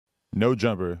No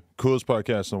Jumper, coolest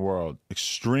podcast in the world.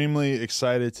 Extremely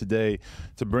excited today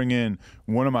to bring in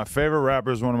one of my favorite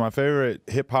rappers, one of my favorite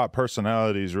hip-hop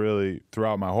personalities, really,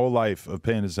 throughout my whole life of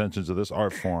paying attention to this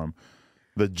art form.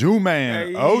 The Juiceman,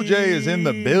 Hey, OJ is in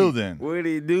the building. What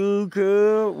it do,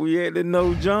 cuz? We at the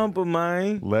No Jumper,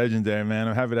 man. Legendary, man.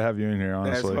 I'm happy to have you in here,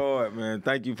 honestly. That's hard, man.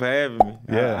 Thank you for having me.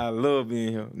 Yeah. I love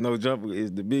being here. No Jumper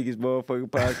is the biggest motherfucking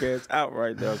podcast out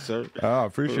right now, sir. Oh, I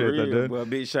appreciate that, dude. Well,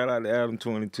 big shout out to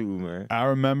Adam22, man. I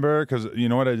remember, because you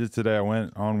know what I did today? I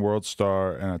went on World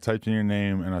Star and I typed in your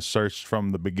name and I searched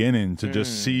from the beginning to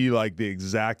just see like the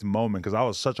exact moment, because I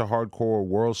was such a hardcore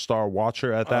World Star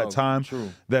watcher at that time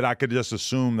that I could just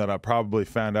assume that I probably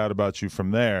found out about you from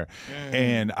there.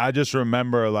 And I just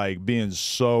remember like being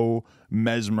so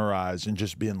mesmerized and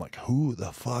just being like, who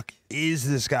the fuck is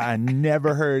this guy? I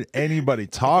never heard anybody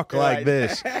talk like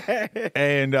this.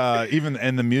 And even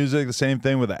and the music, the same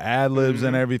thing with the ad-libs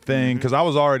and everything, because I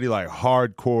was already like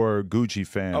hardcore Gucci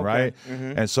fan, right?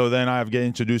 And so then I get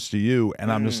introduced to you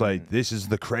and I'm just like, this is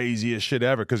the craziest shit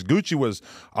ever, because Gucci was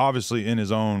obviously in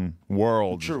his own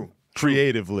world.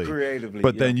 Creatively,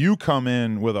 but then you come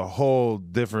in with a whole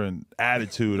different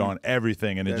attitude on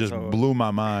everything, and it just blew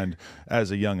my mind as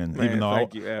a youngin'. Man, even though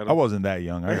I wasn't that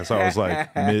young. I guess I was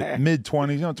like mid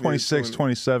 20s, you know, 26,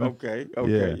 27. Okay.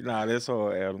 Yeah. Nah, that's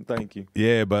hard, Adam. Thank you.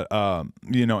 Yeah, but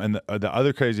you know, and the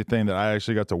other crazy thing that I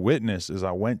actually got to witness is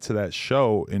I went to that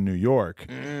show in New York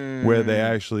where they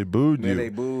actually booed you. They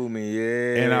booed me,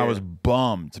 yeah. And I was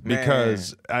bummed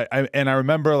because I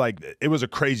remember like it was a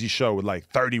crazy show with like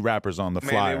 30 rappers on the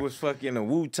flyer. Man, it was fucking a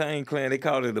Wu-Tang Clan. They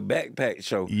called it a backpack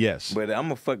show. Yes. But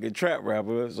I'm a fucking trap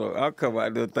rapper, so I'll come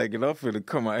out there thinking I'm finna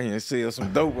come out here and sell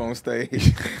some dope on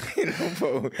stage. You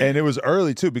know, and it was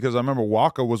early too, because I remember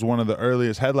Waka was one of the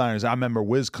earliest headliners. I remember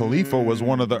Wiz Khalifa was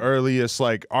one of the earliest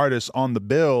like artists on the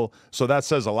bill. So that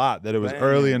says a lot that it was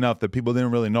early enough that people didn't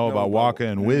really know about Waka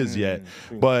and Wiz yet.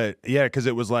 But yeah, because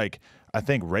it was like, I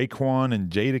think Raekwon and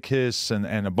Jadakiss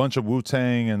and a bunch of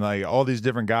Wu-Tang and like all these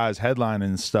different guys headlining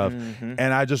and stuff.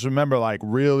 And I just remember like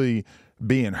really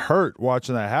being hurt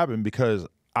watching that happen, because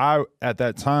I, at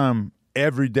that time,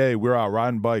 every day we were out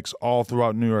riding bikes all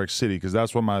throughout New York City, because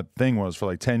that's what my thing was for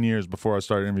like 10 years before I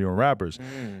started interviewing rappers.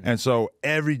 And so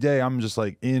every day I'm just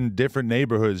like in different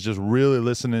neighborhoods, just really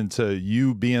listening to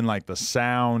you being like the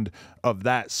sound of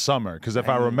that summer. Because if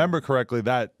I remember correctly,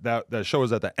 that show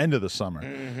was at the end of the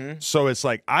summer. So it's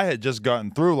like I had just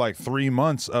gotten through like 3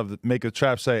 months of Make a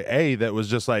Trap Say A, that was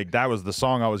just like, that was the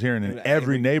song I was hearing in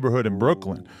every neighborhood in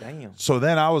Brooklyn. So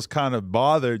then I was kind of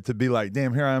bothered to be like,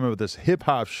 damn, here I am with this hip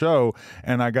hop show,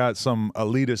 and I got some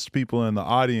elitist people in the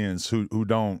audience who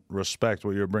don't respect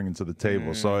what you're bringing to the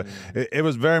table. So it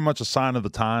was very much a sign of the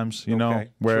times, you know,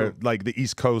 where like the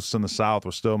East Coast and the South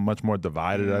were still much more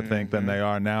divided, I think, than they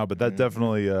are now. But that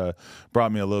definitely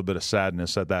brought me a little bit of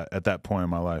sadness at that point in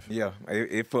my life. Yeah,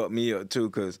 it fucked me up too,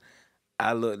 because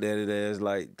I looked at it as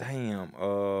like, damn,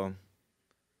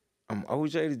 I'm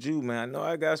OJ Da Juiceman. I know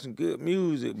I got some good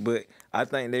music, but I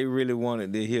think they really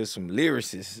wanted to hear some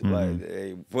lyricists. Like,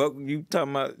 hey, fuck you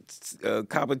talking about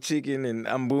copper chicken and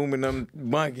I'm booming, I'm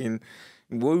bunking.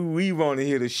 We want to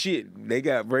hear the shit. They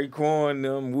got Raekwon,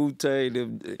 them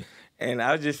Wu-Tang, and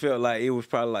I just felt like it was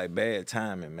probably like bad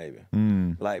timing, maybe.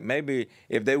 Like maybe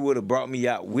if they would have brought me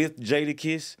out with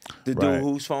Jadakiss to do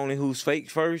Who's Phony, Who's Fake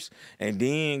first, and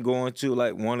then going to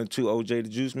like 1 or 2 OJ Da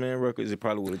Juiceman records, it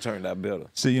probably would have turned out better.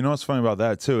 See, you know what's funny about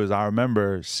that too is I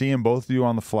remember seeing both of you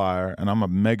on the flyer, and I'm a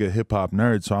mega hip hop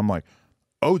nerd, so I'm like,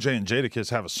 OJ and Jadakiss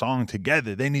have a song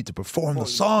together. They need to perform the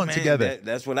song together.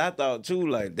 That's what I thought too.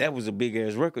 Like that was a big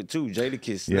ass record too.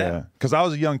 Jadakiss. Yeah, because I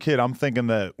was a young kid. I'm thinking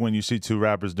that when you see 2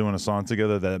 rappers doing a song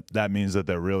together, that means that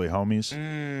they're really homies.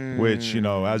 Which, you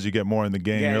know, as you get more in the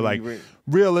game, you're like,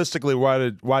 realistically, why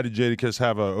did Jadakiss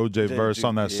have a OJ verse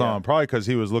on that song? Probably because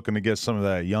he was looking to get some of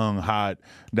that young, hot,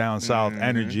 down south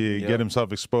energy, get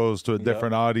himself exposed to a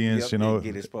different audience. You know,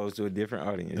 get exposed to a different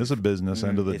audience. It's a business.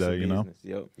 End of the day, you know.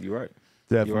 Yep, you're right.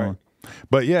 Definitely. Right.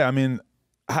 But yeah, I mean,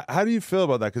 how do you feel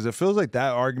about that? Because it feels like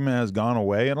that argument has gone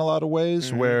away in a lot of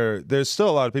ways, where there's still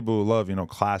a lot of people who love, you know,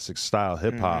 classic style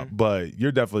hip hop, but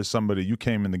you're definitely somebody, you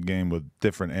came in the game with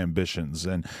different ambitions.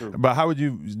 But how would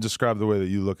you describe the way that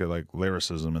you look at like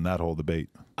lyricism and that whole debate?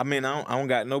 I mean, I don't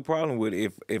got no problem with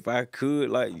it. If I could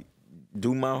like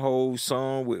do my whole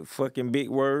song with fucking big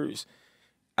words,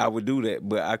 I would do that.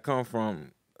 But I come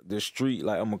from the street,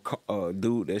 like I'm a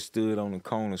dude that stood on the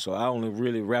corner, so I only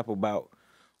really rap about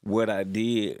what I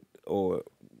did or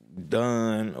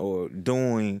done or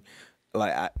doing.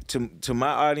 Like to my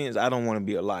audience, I don't want to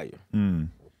be a liar.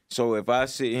 So if I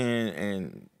sit here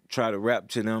and try to rap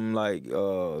to them like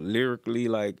lyrically,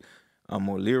 like I'm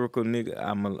a lyrical nigga,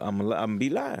 I'm be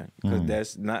lying because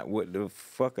that's not what the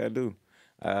fuck I do.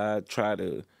 I try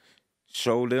to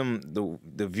show them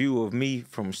the view of me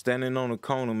from standing on the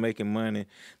corner making money,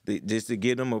 just to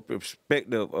give them a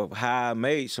perspective of how I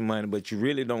made some money. But you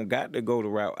really don't got to go the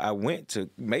route I went to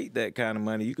make that kind of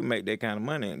money. You can make that kind of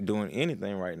money doing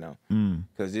anything right now.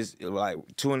 Because it's like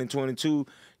 2022,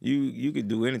 you could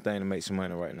do anything to make some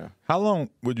money right now. How long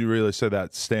would you really say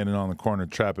that standing on the corner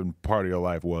trapping part of your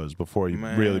life was before you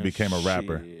really became a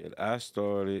rapper? Shit, I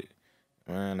started,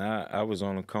 man, I was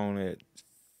on the corner at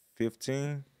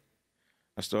 15.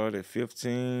 I started at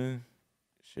 15.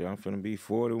 Shit, I'm finna be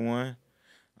 41.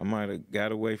 I might have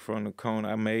got away from the corner.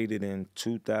 I made it in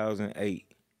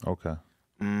 2008. Okay.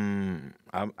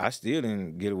 I still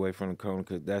didn't get away from the corner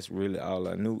because that's really all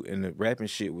I knew. And the rapping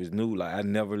shit was new. Like, I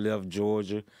never left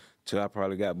Georgia till I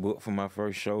probably got booked for my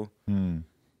first show.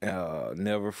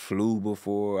 Never flew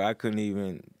before. I couldn't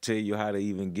even tell you how to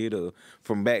even get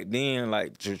from back then,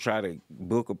 like, to try to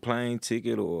book a plane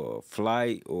ticket or a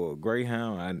flight or a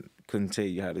Greyhound. I couldn't tell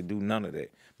you how to do none of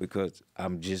that because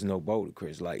I'm just no Boulder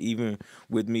Chris. Like, even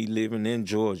with me living in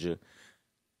Georgia,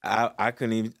 I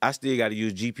couldn't even, I still got to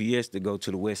use GPS to go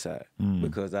to the west side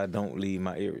because I don't leave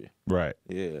my area. Right.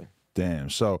 Yeah. Damn.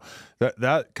 So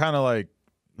that kind of like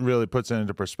really puts it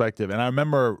into perspective. And I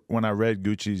remember when I read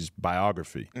Gucci's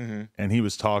biography and he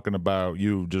was talking about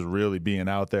you just really being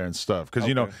out there and stuff. Because,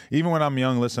 you know, even when I'm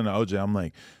young listening to OJ, I'm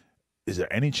like, is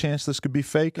there any chance this could be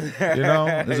fake? You know,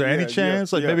 is there any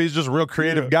chance? Like maybe he's just a real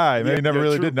creative guy. Maybe he never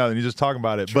really did nothing. He's just talking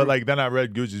about it. But like then I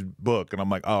read Gucci's book and I'm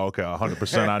like, oh, okay,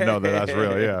 100%. I know that's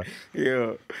real. Yeah.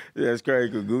 Yeah, it's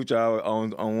crazy because Gucci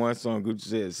on one song, Gucci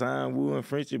said, "Sign Wu and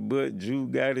Frenchy, but Jew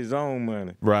got his own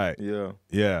money." Right. Yeah.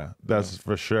 Yeah, that's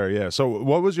for sure. Yeah. So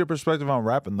what was your perspective on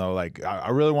rapping though? Like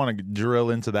I really want to drill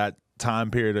into that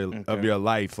time period of your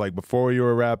life, like before you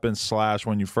were rapping /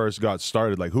 when you first got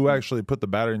started. Like who actually put the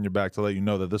batter in your back to let you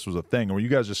know that this was a thing? Or were you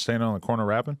guys just standing on the corner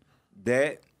rapping?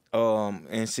 That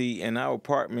and see, in our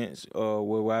apartments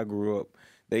where I grew up,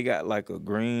 they got like a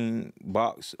green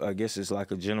box. I guess it's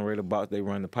like a generator box they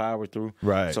run the power through.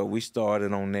 Right. So we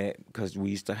started on that because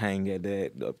we used to hang at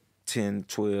that. 10,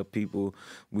 12 people,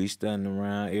 we standing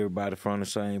around, everybody from the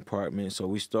same apartment. So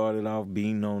we started off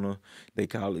beating on they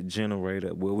call it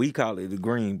generator. Well, we call it the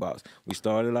green box. We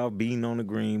started off beating on the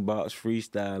green box,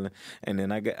 freestyling. And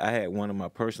then I had one of my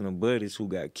personal buddies who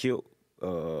got killed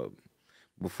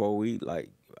before we, like,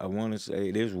 I want to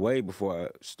say, this was way before I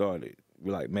started,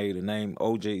 like, made a name,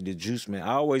 OJ Da Juiceman.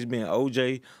 I always been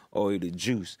OJ or the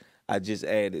Juice. I just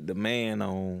added the man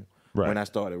on when I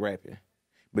started rapping.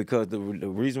 Because the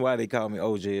reason why they call me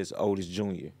OJ is Otis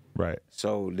Jr. Right.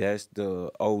 So that's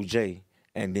the OJ.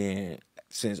 And then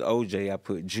since OJ, I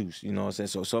put Juice, you know what I'm saying?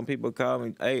 So some people call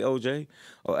me, hey, OJ,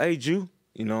 or hey, Jew,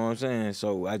 you know what I'm saying?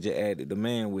 So I just added the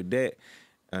man with that.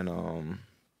 And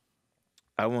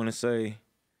I want to say,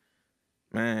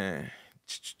 man,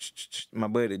 my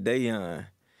buddy Dayon,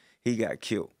 he got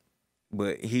killed.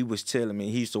 But he was telling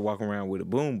me he used to walk around with a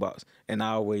boombox, and I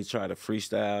always try to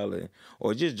freestyle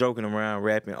or just joking around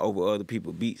rapping over other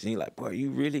people's beats. And he like, boy, you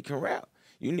really can rap.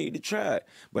 You need to try it.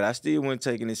 But I still wasn't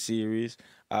taking it serious.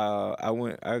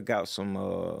 I got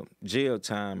some jail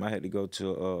time. I had to go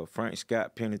to Frank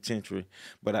Scott Penitentiary,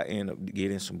 but I ended up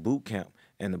getting some boot camp,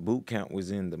 and the boot camp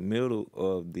was in the middle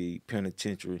of the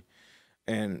penitentiary.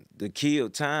 And the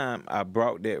kill time, I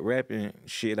brought that rapping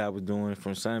shit I was doing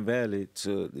from Sun Valley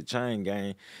to the Chain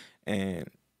Gang, and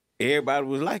everybody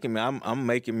was liking me. I'm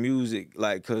making music,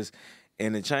 like, cause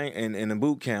in the chain in the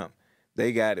boot camp,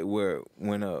 they got it where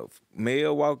when a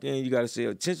male walk in, you gotta say,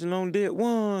 attention on deck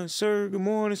 1, sir, good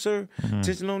morning, sir.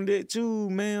 Attention on deck 2,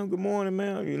 ma'am, good morning,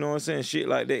 ma'am. You know what I'm saying? Shit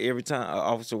like that every time an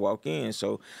officer walk in.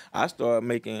 So I started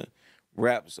making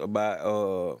raps about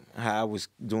how I was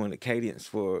doing the cadence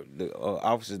for the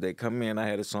officers that come in. I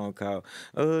had a song called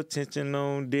Attention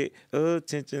on Deck,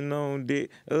 Attention on Deck,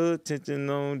 Attention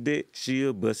on Deck.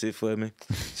 She'll bust it for me.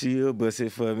 She'll bust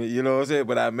it for me. You know what I'm saying?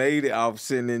 But I made it off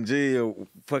sitting in jail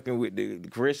fucking with the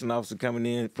correction officer coming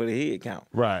in for the head count.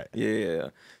 Right.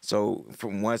 Yeah. So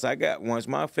from once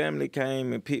my family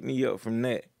came and picked me up from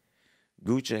that,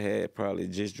 Gucci had probably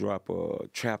just dropped a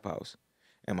Trap House.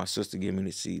 And my sister gave me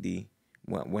the CD.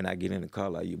 When I get in the car,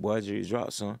 like, your boy just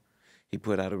dropped some. He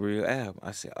put out a real album.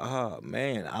 I said, oh,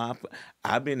 man,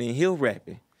 I've been in hill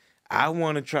rapping. I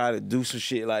want to try to do some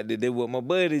shit like that. That's what my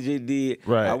buddy just did.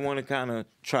 Right. I want to kind of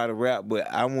try to rap, but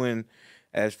I went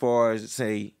as far as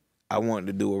say I wanted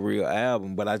to do a real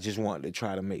album, but I just wanted to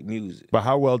try to make music. But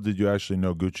how well did you actually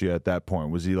know Gucci at that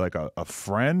point? Was he like a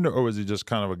friend, or was he just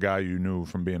kind of a guy you knew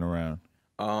from being around?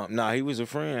 Nah, he was a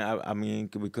friend. I mean,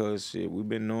 because shit, we've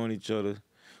been knowing each other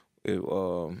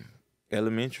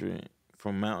elementary,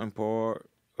 from Mountain Park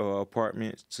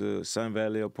apartments to Sun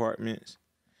Valley apartments,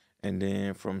 and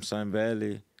then from Sun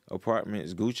Valley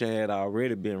apartments, Gucci had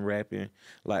already been rapping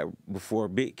like before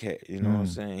Big Cat. You know what I'm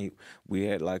saying? We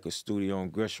had like a studio on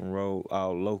Gresham Road,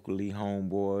 all locally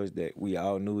homeboys that we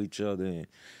all knew each other, and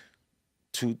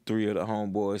 2-3 of the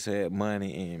homeboys had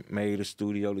money and made a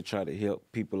studio to try to help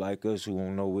people like us who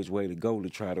don't know which way to go to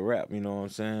try to rap. You know what I'm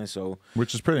saying? So,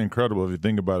 which is pretty incredible if you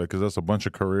think about it, because that's a bunch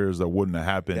of careers that wouldn't have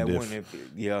happened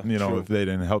if they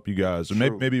didn't help you guys. So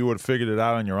maybe you would have figured it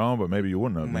out on your own, but maybe you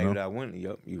wouldn't have. Maybe I wouldn't.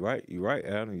 Yep, you right,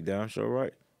 Adam. You damn sure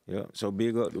right. Yep. So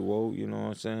big up the Woe, you know what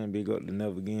I'm saying? Big up the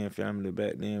Never Again family.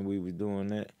 Back then we was doing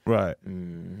that. Right.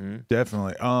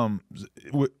 Definitely.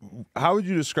 How would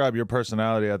you describe your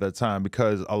personality at that time?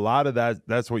 Because a lot of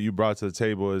that's what you brought to the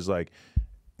table, is like,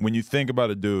 when you think about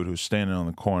a dude who's standing on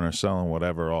the corner selling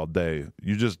whatever all day,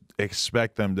 you just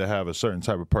expect them to have a certain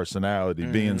type of personality,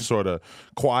 being sort of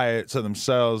quiet to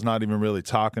themselves, not even really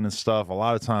talking and stuff. A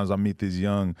lot of times I meet these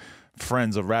young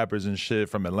friends of rappers and shit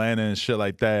from Atlanta and shit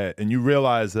like that, and you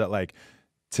realize that, like,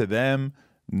 to them,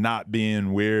 not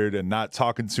being weird and not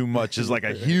talking too much is like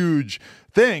a huge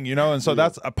thing, you know? And so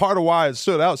that's a part of why it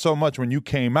stood out so much when you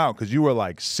came out, because you were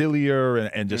like sillier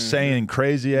and just saying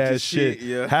crazy ass shit,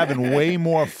 having way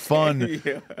more fun,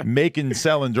 making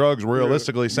selling drugs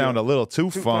realistically sound a little too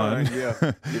fun.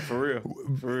 For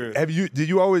real. Did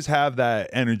you always have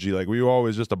that energy? Like, were you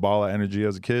always just a ball of energy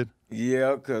as a kid?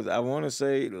 Yeah, because I want to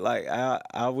say, like,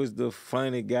 I was the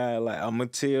funny guy. Like, I'm going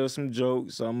to tell some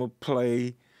jokes, I'm going to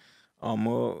play, I'm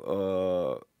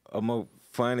a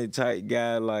funny type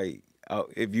guy. Like,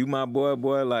 if you my boy,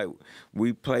 like,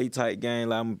 we play tight game.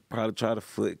 Like, I'm probably try to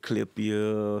foot clip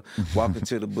you, walking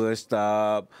to the bus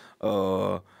stop.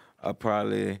 I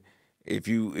probably, if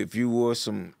you wore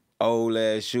some old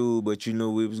ass shoes, but you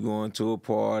knew we was going to a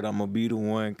party, I'm gonna be the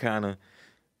one kind of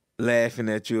laughing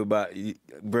at you about,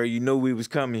 bro, you know we was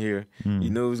coming here.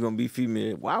 You know it was gonna be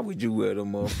female. Why would you wear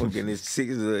them motherfucking? It's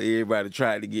 6 of everybody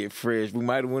tried to get fresh. We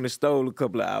might have went and stole a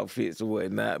couple of outfits or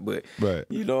whatnot, but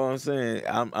you know what I'm saying?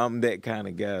 I'm that kind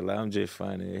of guy. Like, I'm just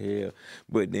funny as hell.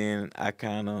 But then I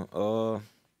kind of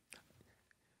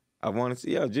I want to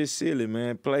say, just silly,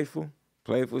 man. Playful,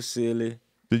 silly.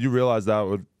 Did you realize that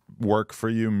would work for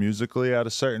you musically at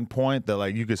a certain point, that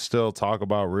like you could still talk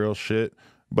about real shit,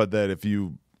 but that if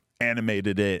you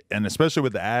animated it, and especially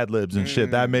with the ad libs and shit,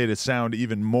 that made it sound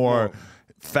even more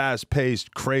fast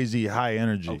paced, crazy, high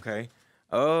energy? Okay.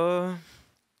 I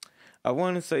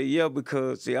want to say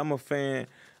because see, I'm a fan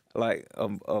like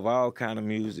of all kind of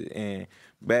music, and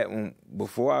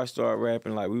before I start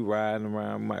rapping, like, we riding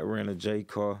around, might rent a J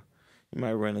car. You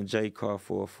might rent a J car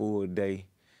for a full day,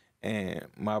 and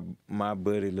my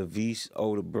buddy Levi's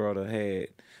older brother had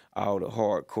all the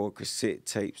hardcore cassette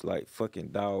tapes, like fucking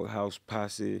Doghouse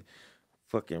Posse,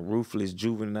 fucking Ruthless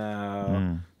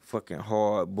Juvenile, fucking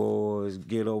Hard Boys,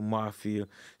 Ghetto Mafia.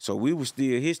 So we would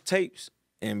steal his tapes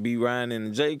and be riding in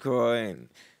the J car, and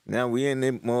now we in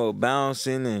them more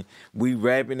bouncing and we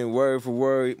rapping it word for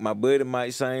word. My buddy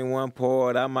might sing one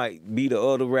part, I might be the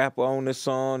other rapper on the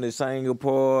song that sang a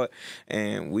part,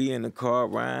 and we in the car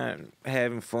riding,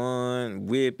 having fun,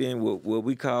 whipping. What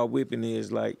we call whipping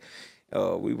is like,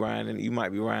 we riding, you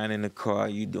might be riding in the car,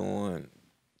 you doing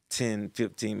 10,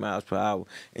 15 miles per hour,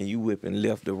 and you whipping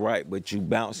left to right, but you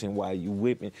bouncing while you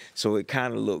whipping. So it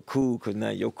kind of look cool, because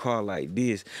now your car like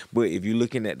this, but if you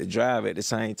looking at the driver at the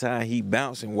same time, he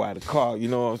bouncing while the car, you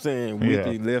know what I'm saying,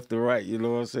 whipping left to right, you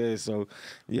know what I'm saying? So,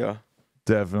 yeah.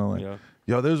 Definitely. Yeah.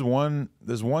 Yo, there's one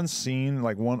scene,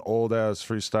 like one old ass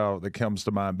freestyle that comes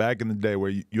to mind back in the day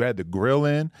where you had the grill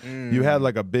in. You had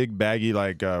like a big baggy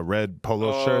like red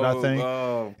polo shirt, I think.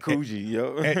 Oh, Coogee,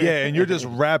 yo. And you're just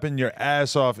rapping your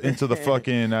ass off into the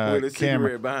fucking with a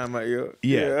camera cigarette behind my ear.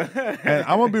 Yeah. And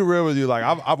I'm gonna be real with you, like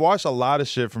I've watched a lot of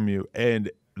shit from you,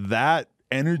 and that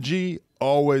energy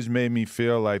always made me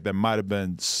feel like there might have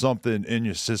been something in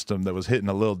your system that was hitting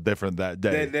a little different that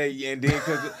day. And then,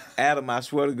 because Adam, I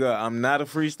swear to God, I'm not a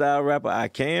freestyle rapper. I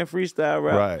can freestyle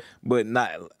rap, but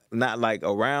not like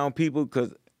around people,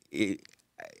 because I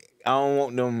don't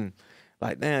want them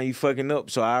like, damn, you fucking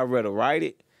up. So I'd rather write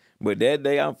it. But that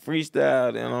day I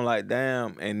freestyled, and I'm like,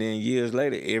 damn. And then years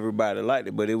later, everybody liked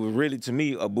it. But it was really, to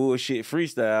me, a bullshit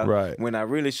freestyle. When I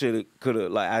really could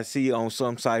have, like, I see on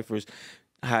some ciphers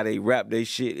how they rap their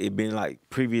shit, it been like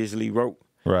previously wrote.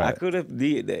 I could have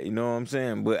did that, you know what I'm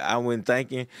saying? But I wasn't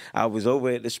thinking. I was over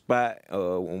at the spot,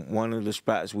 one of the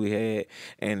spots we had,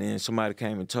 and then somebody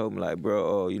came and told me, like,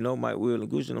 bro, you know Mike Will and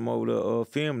Gucci, I'm over the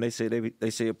film. They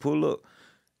said pull up.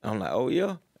 I'm like, oh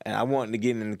yeah. And I wanted to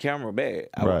get in the camera bad.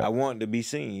 I wanted to be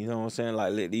seen, you know what I'm saying?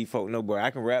 Like, let these folk know, bro,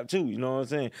 I can rap too, you know what I'm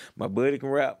saying? My buddy can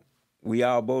rap. We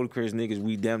all Bouldercrest niggas,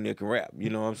 we damn near can rap, you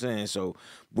know what I'm saying? So,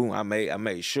 boom, I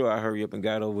made sure I hurry up and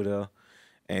got over there.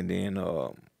 And then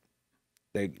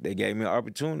they gave me an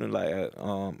opportunity. Like,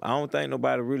 I don't think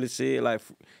nobody really said, like,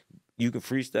 you can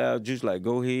freestyle, Juice, like,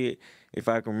 go ahead. If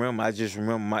I can remember, I just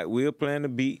remember Mike Will playing the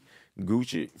beat.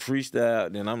 Gucci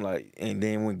freestyle, then I'm like, and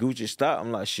then when Gucci stopped,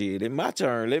 I'm like, shit, it's my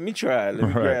turn. Let me try it. Let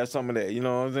me grab some of that. You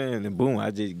know what I'm saying? And boom, I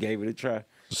just gave it a try.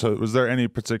 So was there any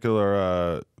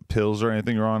particular pills or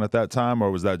anything you're on at that time,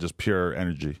 or was that just pure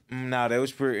energy? Nah, that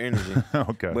was pure energy.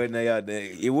 Okay. But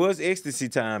it was ecstasy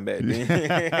time back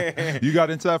then. You got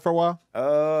into that for a while?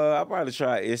 I probably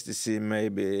tried ecstasy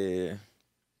maybe,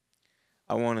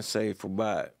 I want to say for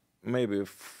about maybe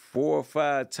 4 or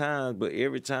 5 times, but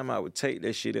every time I would take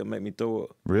that shit, it'll make me throw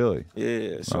up. Really?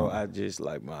 Yeah, so I just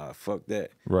like, nah, fuck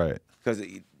that. Right. Because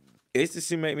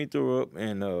ecstasy make me throw up,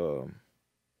 and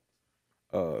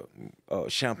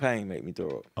champagne make me throw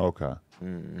up. Okay.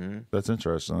 That's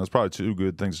interesting. That's probably 2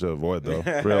 good things to avoid, though,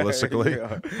 realistically.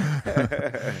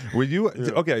 When you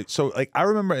okay, so like I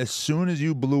remember as soon as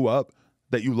you blew up,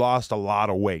 that you lost a lot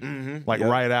of weight,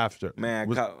 right after. Man,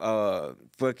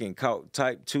 fucking caught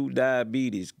type 2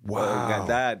 diabetes.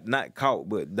 Wow. Not caught,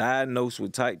 but diagnosed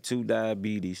with type 2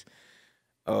 diabetes.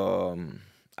 Out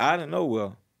of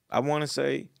nowhere. I want to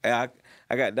say I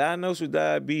got diagnosed with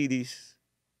diabetes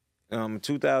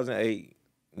 2008.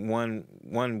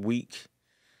 One week,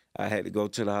 I had to go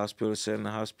to the hospital, sit in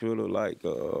the hospital like,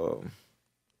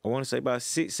 I want to say about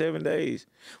 6-7 days.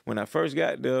 When I first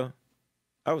got there,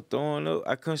 I was throwing up.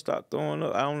 I couldn't stop throwing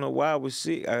up. I don't know why I was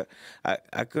sick. I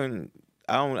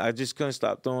just couldn't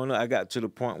stop throwing up. I got to the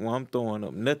point where I'm throwing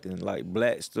up nothing, like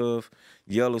black stuff,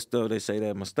 yellow stuff. They say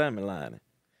that's my stomach lining.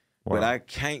 Wow. But I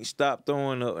can't stop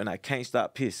throwing up, and I can't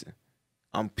stop pissing.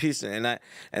 I'm pissing,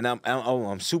 and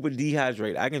I'm super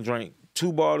dehydrated. I can drink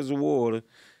 2 bottles of water,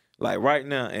 like right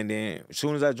now, and then as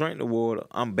soon as I drink the water,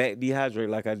 I'm back dehydrated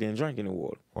like I didn't drink any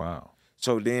water. Wow.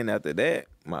 So then after that,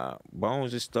 my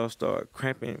bones and stuff start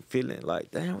cramping, feeling like,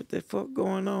 damn, what the fuck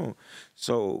going on?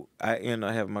 So I end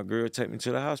up having my girl take me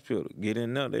to the hospital. Get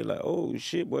in there, they like, oh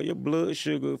shit, boy, your blood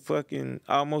sugar fucking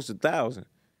almost 1,000.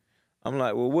 I'm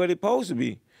like, well, what it supposed to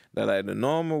be? They're like, the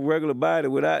normal regular body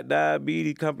without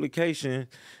diabetes complication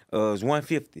is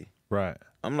 150. Right.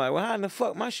 I'm like, well, how in the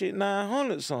fuck my shit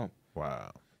 900 something?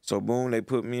 Wow. So boom, they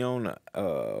put me on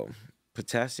a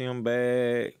potassium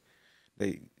bag.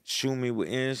 They shoot me with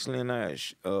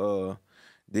insulin.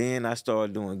 Then I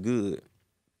started doing good.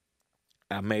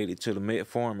 I made it to the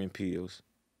metformin pills.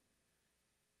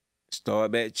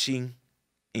 Started back cheating,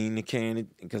 eating the candy,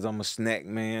 because I'm a snack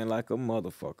man like a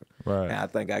motherfucker. Right. And I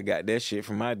think I got that shit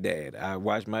from my dad. I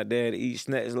watched my dad eat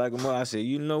snacks like a mother. I said,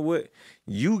 you know what?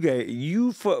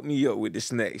 You fucked me up with the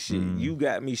snack shit. You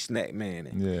got me snack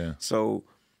manning. Yeah. So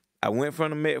I went from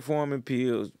the metformin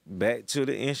pills back to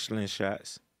the insulin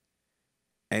shots.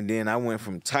 And then I went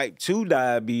from type 2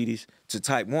 diabetes to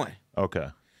type 1. Okay.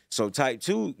 So type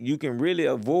 2, you can really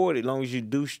avoid it as long as you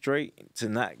do straight to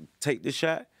not take the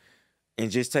shot and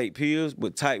just take pills.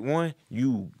 But type 1,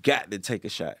 you got to take a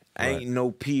shot. Right. Ain't no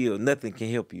pill, nothing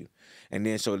can help you. And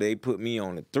then so they put me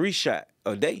on a 3-shot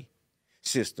a day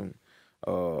system.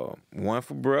 1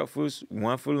 for breakfast,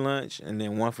 1 for lunch, and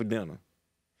then 1 for dinner.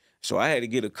 So I had to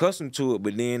get accustomed to it.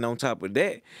 But then on top of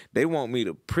that, they want me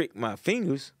to prick my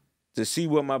fingers to see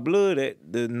where my blood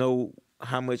at, to know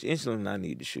how much insulin I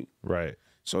need to shoot. Right.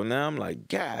 So now I'm like,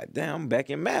 God damn, I'm back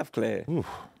in math class. Oof.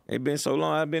 It been so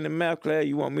long I've been in math class.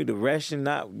 You want me to ration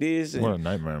out this? And what a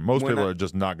nightmare. Most people are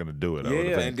just not going to do it.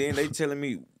 Yeah, and then they telling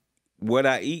me what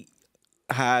I eat,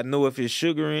 how I know if it's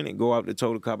sugar in it, go off the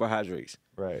total carbohydrates.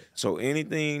 Right. So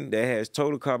anything that has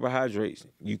total carbohydrates,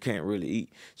 you can't really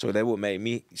eat. So that would make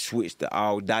me switch to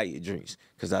all diet drinks,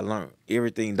 because I learned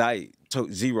everything diet,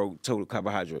 zero total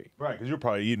carbohydrate. Right, because you're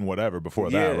probably eating whatever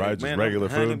before that, right? Just regular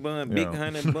honey food. Bun, big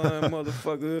honey bun,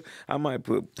 motherfucker. I might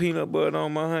put peanut butter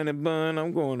on my honey bun.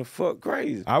 I'm going to fuck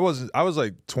crazy. I was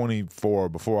like 24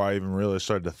 before I even really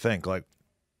started to think, like,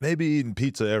 maybe eating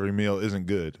pizza every meal isn't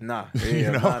good. Nah,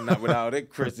 yeah, not with all that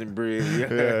crescent bread.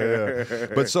 Yeah.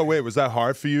 But so wait, was that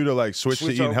hard for you to like switch to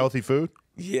eating over. healthy food?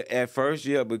 Yeah, at first,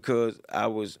 yeah, because I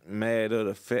was mad at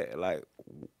the fact, like,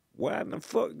 why the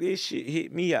fuck this shit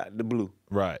hit me out the blue?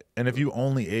 Right. And if you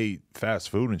only ate fast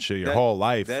food and shit your whole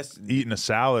life, eating a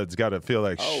salad's got to feel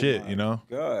like shit, you know?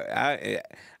 God,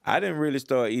 I didn't really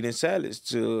start eating salads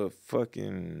till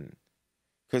fucking,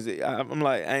 because I'm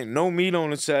like, ain't no meat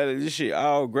on the salad. This shit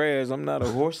all grass. I'm not a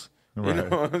horse. You know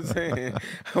what I'm saying?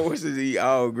 I wish to eat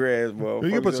all grass, bro.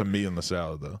 You can put some meat in the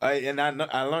salad though. I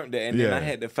learned that, and then I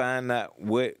had to find out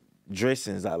what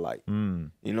dressings I like.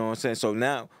 You know what I'm saying? So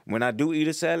now when I do eat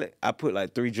a salad, I put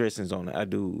like 3 dressings on it. I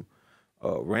do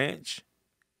ranch,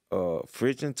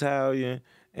 French Italian,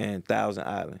 and Thousand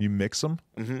Island. You mix them?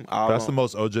 That's the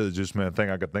most OJ Da Juiceman thing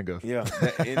I could think of. Yeah,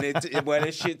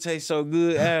 that shit tastes so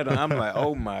good, Adam. I'm like,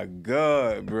 oh my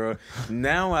God, bro.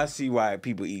 Now I see why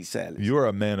people eat salads. You are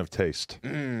a man of taste.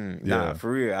 Nah,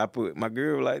 for real. I put my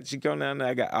girl, like, she come down there,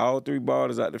 I got all 3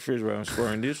 bottles out the refrigerator. I'm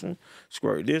squirting this one,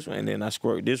 squirt this one, and then I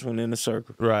squirt this one in a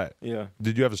circle. Right. Yeah.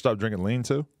 Did you have to stop drinking lean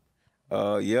too?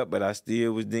 Yeah, but I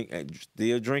still was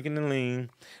still drinking the lean,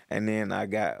 and then I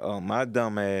got my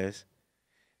dumb ass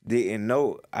didn't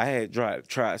know I had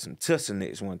tried some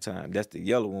Tussinets one time. That's the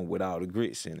yellow one with all the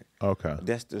grits in it. Okay.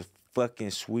 That's the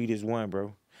fucking sweetest one,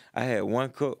 bro. I had 1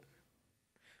 cup,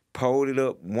 pulled it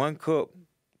up, 1 cup.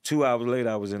 2 hours later,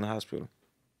 I was in the hospital.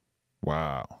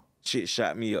 Wow. Shit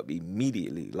shot me up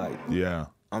immediately. Like, yeah.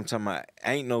 I'm talking about,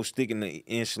 ain't no sticking the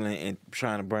insulin and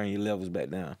trying to bring your levels back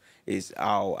down. It's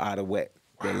all out of whack.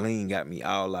 That lean got me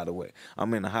all out of whack.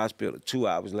 I'm in the hospital 2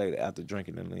 hours later after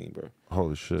drinking the lean, bro.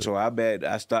 Holy shit. So I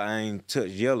ain't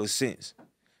touched yellow since.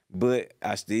 But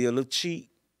I still a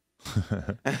cheat.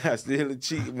 I still a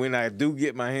cheat when I do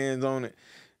get my hands on it.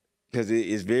 Because it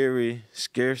is very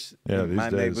scarce in my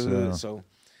neighborhood. Yeah. So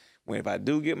if I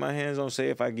do get my hands on,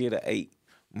 say if I get an 8,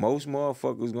 most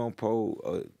motherfuckers gonna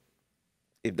pull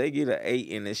if they get an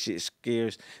 8 and that shit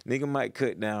scarce, nigga might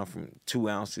cut down from 2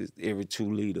 ounces every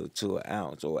 2 liters to an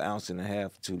ounce or 1.5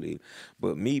 ounces, 2 liters.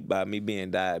 But by me being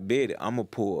diabetic, I'm going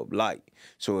to pull up light.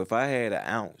 So if I had 1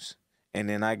 ounce and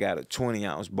then I got a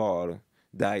 20-ounce bottle,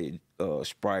 diet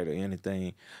Sprite or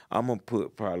anything, I'm going to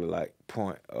put probably like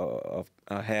a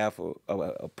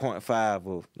 0.5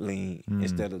 of lean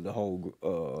instead of the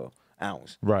whole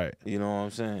ounce. Right. You know what I'm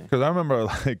saying? Because I remember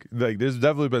like there's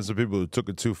definitely been some people who took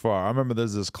it too far. I remember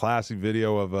there's this classic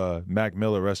video of Mac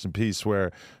Miller, rest in peace,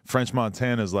 where French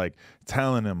Montana's like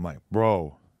telling him like,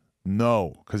 bro,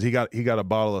 no, because he got a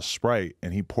bottle of Sprite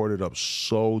and he poured it up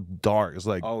so dark. It's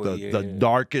like the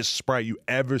darkest Sprite you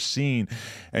ever seen,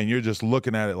 and you're just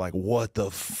looking at it like, what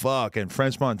the fuck? And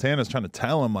French Montana's trying to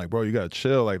tell him like, bro, you gotta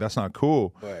chill. Like that's not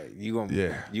cool. But you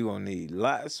gonna need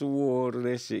lots of water.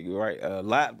 That shit, right? A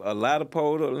lot of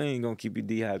pulled up lean gonna keep you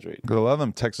dehydrated. Because a lot of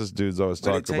them Texas dudes always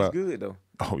talk about. It tastes good though.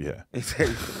 Oh yeah, it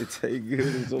tastes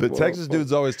good. The Texas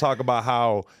dudes always talk about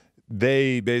how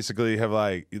they basically have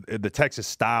like the Texas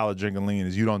style of drinking lean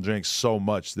is you don't drink so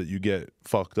much that you get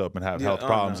fucked up and have health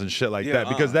problems and shit like that,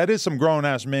 because that is some grown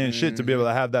ass man shit to be able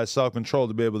to have that self control,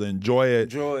 to be able to enjoy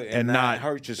it and not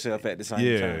hurt yourself at the same time.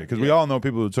 Yeah, because we all know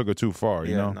people who took it too far.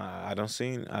 You know, nah, I don't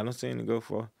seen to go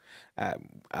far.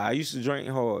 I used to drink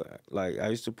hard, like I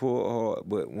used to pull hard,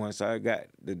 but once I got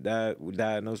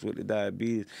diagnosed with the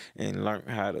diabetes and learned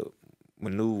how to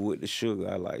maneuver with the sugar,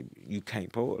 I like, you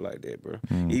can't pour it like that, bro.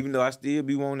 Even though I still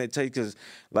be wanting that taste, because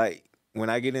like when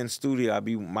I get in the studio,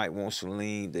 might want some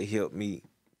lean to help me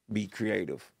be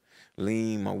creative.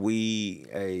 Lean, my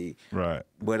weed, right.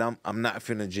 But I'm not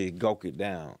finna just gulp it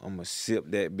down. I'm gonna sip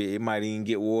that bit. It might even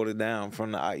get watered down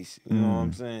from the ice. You know what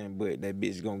I'm saying? But that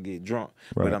bitch gonna get drunk.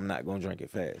 Right. But I'm not gonna drink it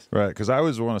fast. Right, because I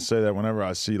always want to say that whenever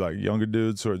I see like younger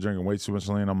dudes who are drinking way too much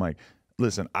lean, I'm like,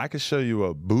 listen, I could show you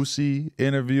a Boosie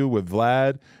interview with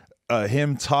Vlad,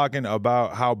 him talking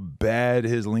about how bad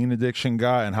his lean addiction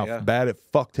got and how bad it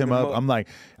fucked him up. I'm like,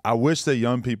 I wish that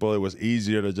young people, it was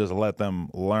easier to just let them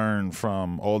learn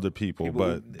from older people,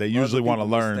 but they usually want to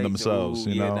learn themselves.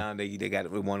 You know, now they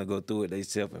want to go through it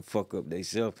themselves and fuck up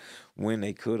themselves when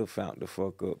they could have found the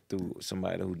fuck up through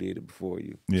somebody who did it before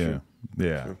you. Yeah,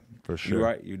 True. For sure. You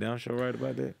right? You down sure right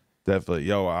about that? Definitely.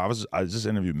 Yo, I just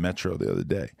interviewed Metro the other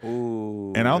day.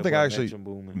 Ooh, and I don't think I actually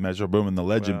Metro Boomin, the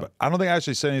legend, but I don't think I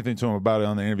actually said anything to him about it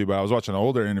on the interview, but I was watching an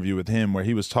older interview with him where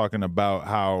he was talking about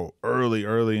how early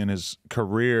in his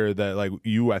career that like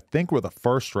you, I think, were the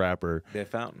first rapper.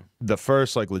 That fountain. The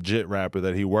first like legit rapper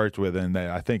that he worked with, and that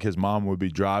I think his mom would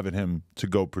be driving him to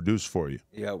go produce for you.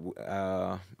 Yeah,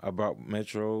 I brought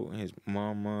Metro, his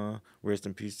mama, rest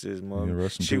in peace to his mother. Yeah,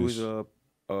 rest in she peace. was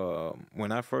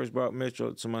when I first brought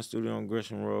Metro to my studio on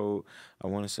Gresham Road, I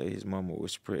want to say his mama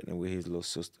was pregnant with his little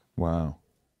sister. Wow.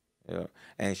 Yeah,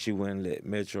 and she wouldn't let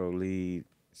Metro leave.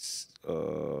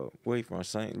 From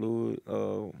St. Louis.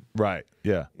 Right.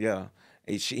 Yeah. Yeah.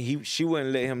 And she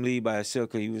wouldn't let him leave by himself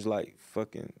because he was like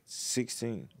fucking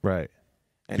 16. Right.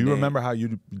 And do you remember how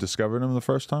you discovered him the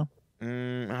first time?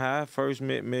 How I first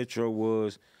met Metro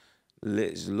was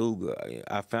Lex Luger.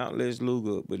 I found Lex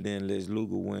Luger, but then Lex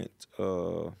Luger went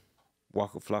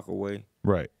Waka Flocka way.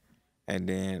 Right. And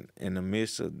then in the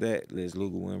midst of that, Les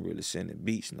Luger wasn't really sending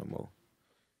beats no more.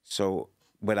 So,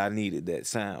 but I needed that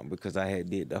sound because I had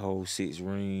did the whole 6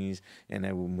 rings, and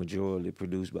they were majority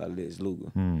produced by Les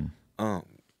Luger.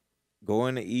 Go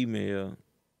in the email,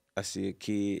 I see a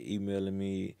kid emailing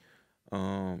me,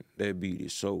 that beat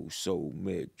is so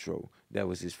Metro. That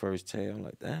was his first tag. I'm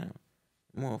like, damn,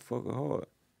 motherfucker hard.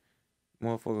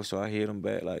 Motherfucker, so I hit him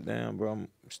back like, damn, bro, I'm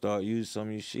start using some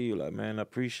of your shit. Like, man, I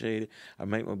appreciate it. I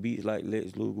make my beats like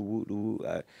Lex Luger, whoop the whoop.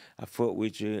 I fuck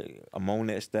with you. I'm on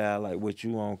that style like what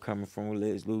you on coming from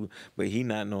Lex Luger. But he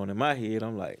not knowing in my head,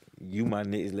 I'm like, you my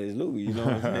next Lex Luger, you know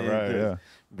what I'm saying? Right, yeah.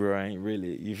 Bro, I ain't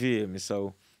really, you feel me?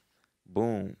 So,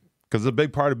 boom. Because a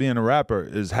big part of being a rapper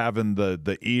is having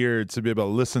the ear to be able to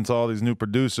listen to all these new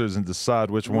producers and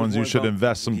decide which ones you should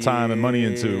invest some time and money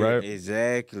into, right?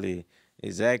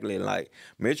 Exactly. Like,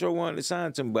 Metro wanted to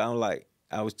sign to me, but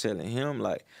I was telling him,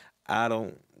 like, I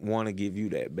don't want to give you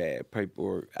that bad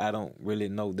paperwork. I don't really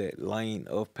know that lane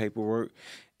of paperwork.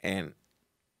 And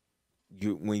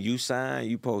when you sign,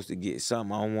 you supposed to get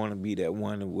something. I don't want to be that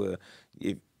one where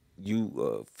if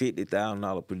you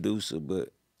 $50,000 producer, but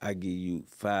I give you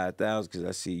 5,000 because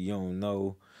I see you don't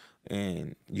know,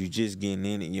 and you just getting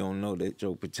in it. You don't know that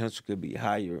your potential could be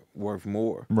higher, worth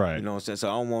more. Right. You know what I'm saying? So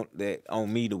I don't want that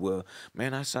on me to, well,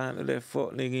 man, I signed to that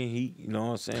fuck nigga and he, you know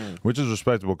what I'm saying? Which is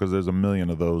respectable because there's a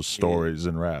million of those stories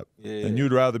in rap. Yeah. And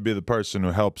you'd rather be the person who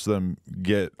helps them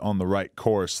get on the right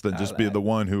course than just be the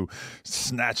one who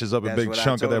snatches up a big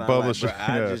chunk of their publisher.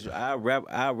 Like, bro,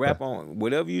 I rap on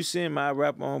whatever you send me, I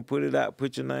rap on, put it out,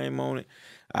 put your name on it.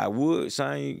 I would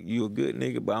sign you. You a good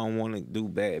nigga, but I don't want to do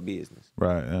bad business.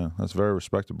 Right. Yeah, that's very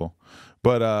respectable.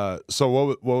 But so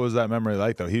what was that memory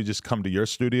like though? He would just come to your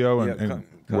studio and come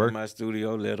work to my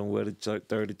studio. Let him wear the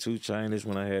 32 chain. This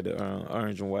when I had the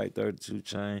orange and white 32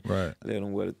 chain. Right. Let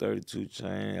him wear the 32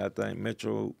 chain. I think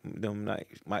Metro them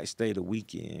might stay the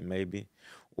weekend maybe,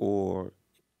 or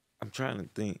I'm trying to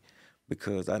think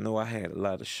because I know I had a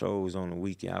lot of shows on the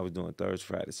weekend. I was doing Thursday,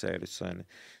 Friday, Saturday, Sunday.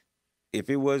 If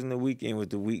it wasn't the weekend, it was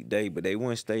the weekday, but they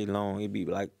wouldn't stay long. It'd be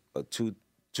like a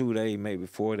two-day, maybe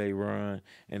 4-day run,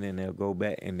 and then they'll go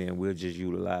back, and then we'll just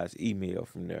utilize email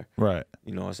from there. Right.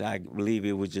 You know what I'm saying? I believe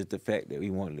it was just the fact that we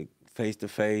wanted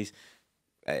face-to-face.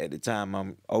 At the time,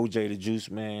 I'm OJ Da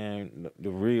Juiceman, the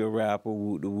real rapper,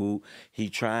 whoop the whoop. He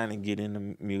trying to get in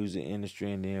the music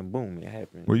industry, and then boom, it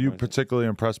happened. Were you particularly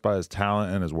impressed by his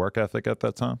talent and his work ethic at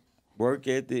that time? Work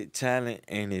ethic, talent,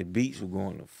 and his beats were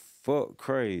going to fuck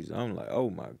crazy. I'm like,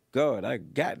 oh my God, I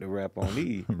got to rap on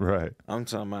these. Right. I'm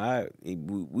talking about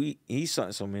he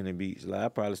sent so many beats. Like I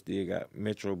probably still got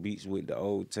Metro beats with the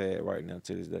old tag right now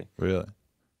to this day. Really?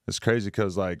 It's crazy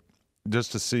because like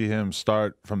just to see him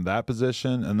start from that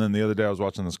position, and then the other day I was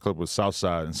watching this clip with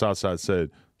Southside, and Southside said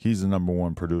he's the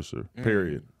 #1 producer,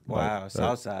 period. Wow, like,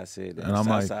 Southside said that. And I'm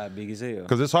Southside like, big as hell.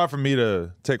 Because it's hard for me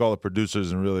to take all the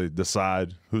producers and really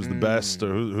decide who's the best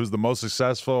or who's the most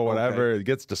successful or whatever. Okay. It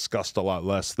gets discussed a lot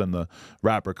less than the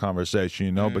rapper conversation,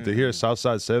 you know? But to hear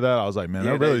Southside say that, I was like, man,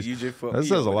 that really that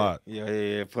says a lot.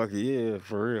 Yeah, fuck it, yeah,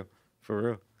 for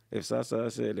real. If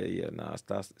Southside said that, yeah, nah,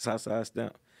 Southside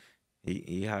stamp,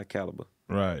 he high caliber.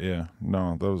 Right, yeah.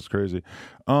 No, that was crazy.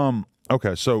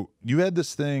 Okay, so you had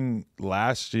this thing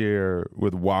last year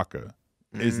with Waka.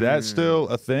 Is that still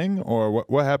a thing, or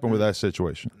what happened with that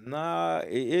situation? Nah,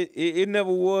 it never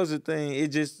was a thing. It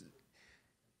just,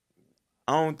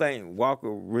 I don't think Waka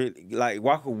really, like,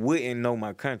 Waka wouldn't know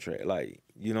my contract. Like,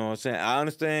 you know what I'm saying? I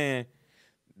understand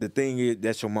the thing is,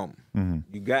 that's your mama.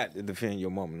 You got to defend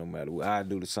your mama no matter what. I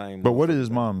do the same. But what did his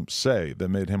mom say that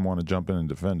made him want to jump in and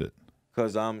defend it?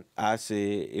 Because I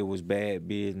said it was bad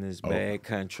business, bad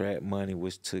contract, money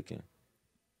was taken.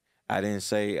 I didn't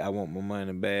say I want my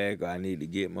money back or I need to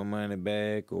get my money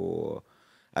back, or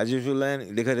I just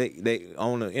realized because they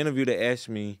on the interview they asked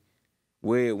me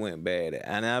where it went bad at.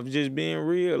 And I was just being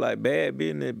real, like bad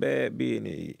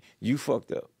business, you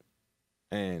fucked up.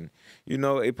 And you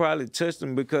know, it probably touched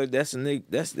him because that's a nigga,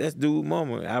 that's dude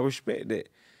mama. I respect that.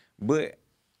 But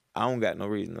I don't got no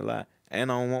reason to lie.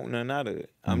 And I don't want nothing out of it.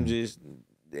 I'm just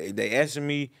they asking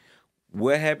me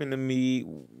what happened to me,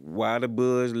 why the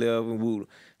buzz left, and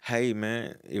hey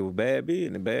man, it was bad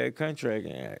business, bad contract,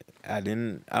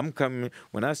 and I'm coming.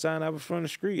 When I signed, I was from the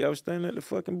street. I was standing at the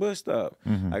fucking bus stop.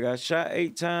 I got shot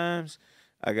 8 times.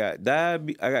 I got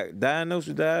diagnosed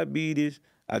with diabetes.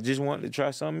 I just wanted to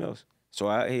try something else. So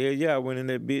I went in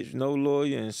that bitch, no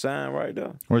lawyer, and signed right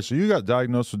there. Wait, so you got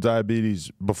diagnosed with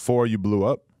diabetes before you blew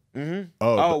up?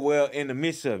 Oh, well, in the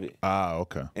midst of it. Ah,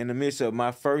 okay. In the midst of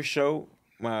my first show,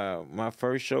 my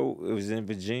first show, it was in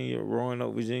Virginia,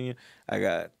 Roanoke, Virginia. I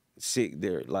got sick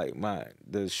there. Like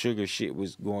the sugar shit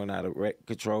was going out of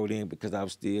control then because I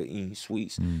was still eating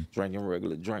sweets, drinking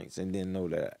regular drinks, and didn't know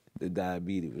that the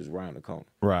diabetes was around the corner.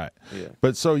 Right. Yeah.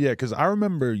 But so, yeah, because I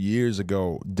remember years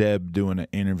ago, Deb doing an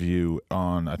interview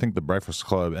on, I think, The Breakfast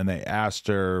Club, and they asked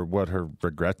her what her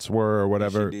regrets were or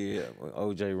whatever. She did.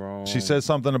 OJ wrong. She said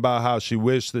something about how she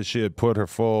wished that she had put her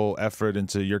full effort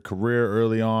into your career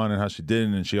early on and how she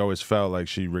didn't, and she always felt like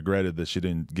she regretted that she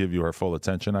didn't give you her full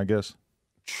attention, I guess.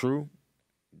 True.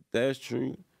 That's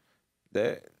true.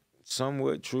 That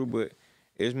somewhat true, but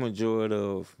it's majority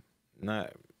of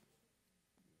not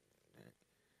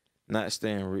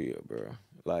staying real, bro.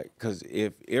 Like, cause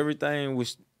if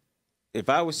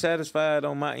I was satisfied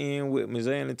on my end with Ms.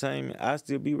 Entertainment, I'd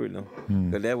still be with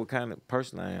them. Cause that what kind of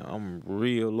person I am. I'm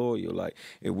real loyal. Like,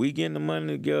 if we getting the money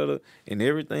together and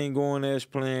everything going as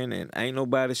planned and ain't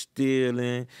nobody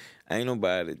stealing, ain't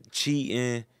nobody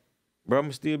cheating, bro,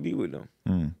 I'ma still be with them.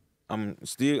 I'm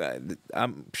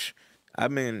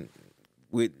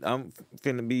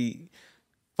finna be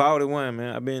 41,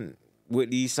 man. I've been with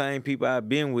these same people I've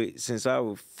been with since I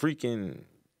was freaking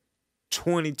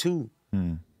 22.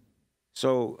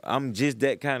 So I'm just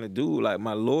that kind of dude. Like,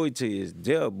 my loyalty is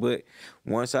there, but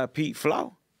once I peep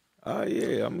flaw, oh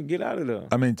yeah, I'm gonna get out of there.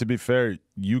 I mean, to be fair,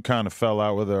 you kind of fell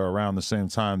out with her around the same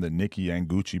time that Nicki and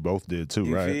Gucci both did too,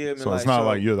 You right? feel me? So Like, it's not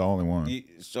like you're the only one.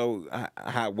 So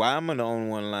why am I the only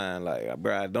one lying? Like,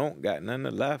 bro, I don't got nothing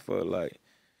to lie for. Like,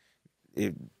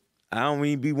 if I don't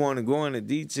even be wanting to go into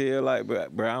detail, like, bro,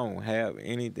 I don't have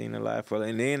anything to lie for.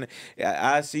 And then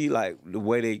I see, like, the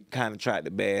way they kind of tried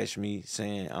to bash me,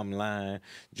 saying I'm lying,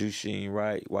 Juice, she ain't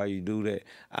right, why you do that?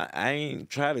 I ain't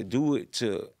try to do it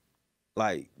to,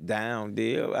 like, down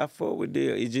Dale. I fuck with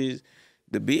Dale. It just,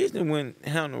 the business went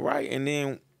handled right, and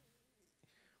then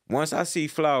once I see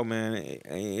flaw, man, it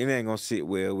ain't gonna sit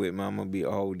well with me. I'm gonna be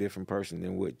a whole different person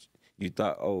than what you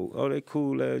thought. Oh, they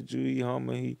cool ass Juice,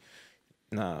 homie.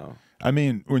 No. I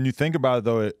mean, when you think about it,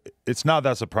 though, it's not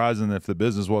that surprising if the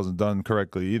business wasn't done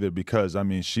correctly either, because, I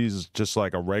mean, she's just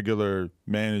like a regular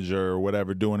manager or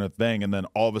whatever doing her thing, and then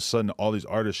all of a sudden, all these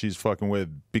artists she's fucking with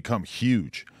become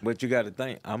huge. But you got to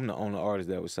think, I'm the only artist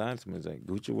that was signed to Mosaic.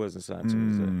 Gucci wasn't signed to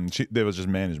Mosaic. There was just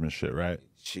management shit, right?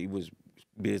 She was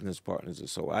business partners of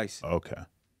So Icy. Okay.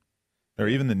 Or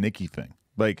even the Nicki thing.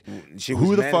 Like, She who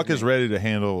was the fuck is ready to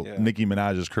handle Yeah. Nicki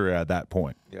Minaj's career at that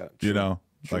point? Yeah, You true. know?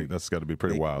 True. Like, that's got to be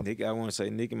pretty wild. Nicki, I want to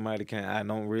say Nicki might have came. I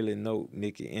don't really know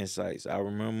Nicki insights. I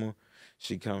remember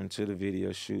she come to the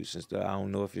video shoots and stuff. I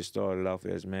don't know if it started off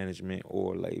as management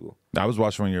or label. I was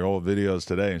watching one of your old videos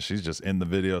today, and she's just in the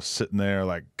video sitting there,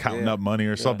 like, counting up money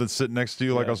or something, sitting next to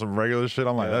you, like, on some regular shit.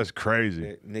 I'm like, that's crazy.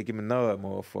 Yeah. Nicki Minaj,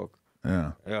 motherfucker.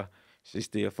 Yeah. Yeah. She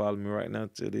still follow me right now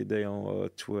till the day on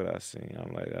Twitter. I seen.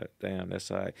 I'm like, damn, that's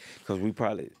all right. Because we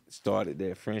probably started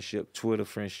that friendship, Twitter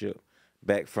friendship,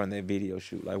 back from that video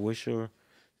shoot. Like, what's your...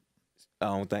 I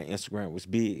don't think Instagram was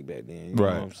big back then. You know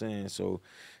what I'm saying? So,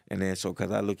 and then,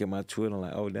 because I look at my Twitter, I'm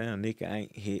like, oh, damn, Nicki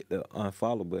ain't hit the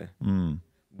unfollow button.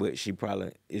 But she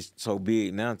probably is so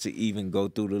big now to even go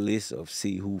through the list of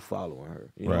see who following her.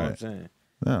 You know what I'm saying?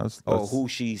 Yeah, that's or who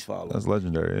she's following. That's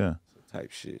legendary, yeah. Type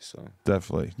shit, so.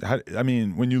 Definitely. I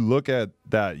mean, when you look at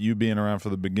that, you being around for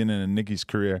the beginning of Nicki's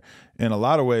career, in a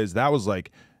lot of ways, that was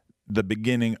like the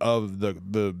beginning of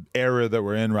the era that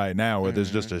we're in right now, where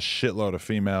there's just a shitload of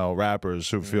female rappers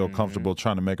who feel comfortable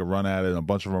trying to make a run at it, and a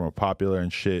bunch of them are popular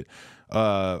and shit.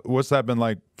 What's that been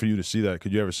like for you to see that?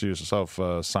 Could you ever see yourself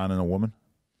signing a woman?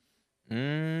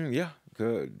 Yeah.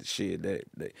 Good shit. That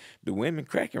the women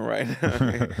cracking right now.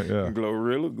 Yeah.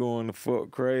 Glorilla going the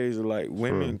fuck crazy. Like,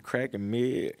 women cracking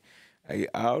mid. Hey,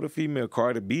 all the female,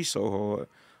 Cardi B so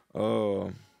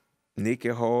hard. Nicki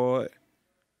hard.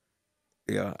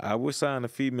 Yeah, I would sign a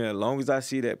female as long as I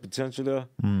see that potential there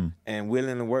and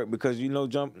willing to work, because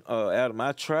Adam,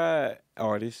 I tried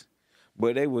artists,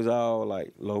 but they was all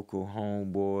like local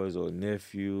homeboys or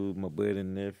nephews, my buddy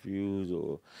nephews,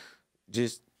 or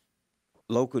just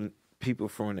local people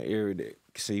from the area that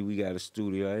see we got a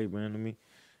studio, hey, man, to me,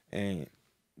 and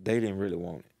they didn't really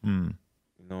want it. You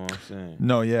know what I'm saying?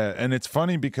 No, yeah, and it's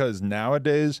funny because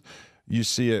nowadays you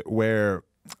see it where,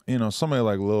 you know, somebody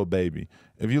like Lil Baby,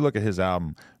 if you look at his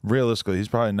album, realistically, he's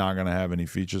probably not gonna have any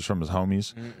features from his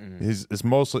homies. It's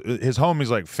mostly his homies,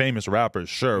 like famous rappers,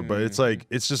 sure, but it's like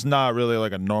it's just not really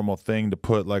like a normal thing to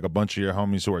put like a bunch of your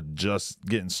homies who are just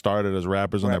getting started as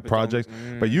rappers on their projects.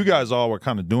 But you guys all were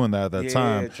kind of doing that at that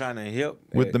time, trying to help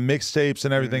with the mixtapes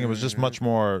and everything. It was just much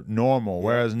more normal.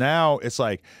 Whereas now it's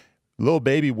like Lil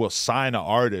Baby will sign an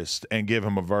artist and give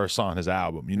him a verse on his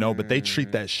album, you know, but they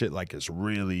treat that shit like it's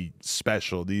really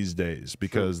special these days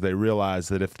because they realize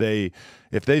that if they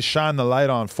shine the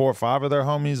light on 4 or 5 of their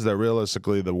homies, that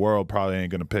realistically the world probably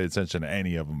ain't gonna pay attention to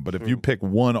any of them. But if you pick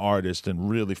one artist and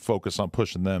really focus on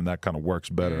pushing them, that kind of works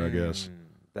better, I guess.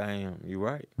 Damn, you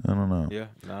right. I don't know. Yeah,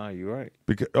 nah, you're right.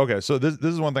 Because, okay, so this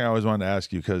is one thing I always wanted to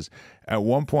ask you, because at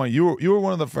one point you were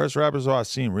one of the first rappers who I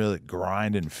seen really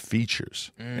grinding features,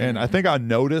 and I think I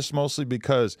noticed mostly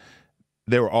because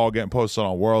they were all getting posted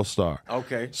on WorldStar.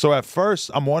 Okay. So at first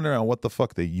I'm wondering what the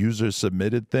fuck the user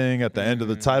submitted thing at the end of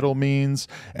the title means,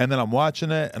 and then I'm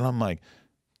watching it and I'm like,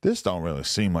 this don't really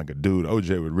seem like a dude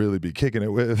OJ would really be kicking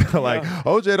it with. Like,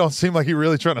 OJ don't seem like he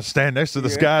really trying to stand next to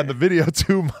this guy in the video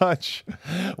too much.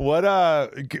 What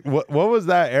was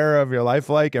that era of your life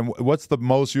like, and what's the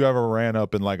most you ever ran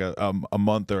up in like a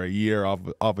month or a year off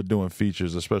of doing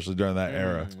features, especially during that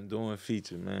era? Doing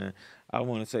features, man. I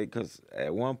want to say, because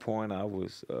at one point I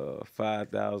was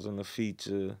 5,000 a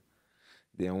feature.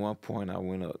 Then one point I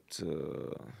went up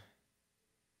to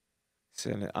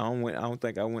I don't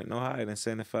think I went no higher than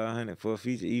 7,500 for a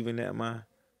feature, even at my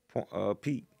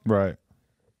peak. Right.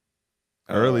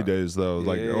 Early days though,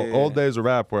 like old days of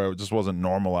rap where it just wasn't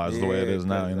normalized the way it is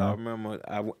now. You know. I remember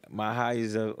my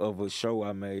highest of a show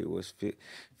I made was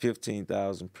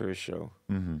 15,000 per show,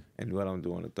 and what I'm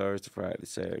doing the Thursday, Friday,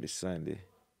 Saturday, Sunday.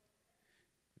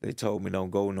 They told me don't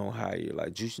go no higher.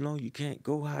 Like, just you can't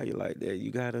go higher like that.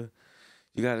 You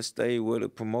gotta stay with a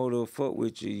promoter fuck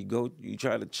with you. You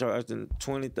try to charge them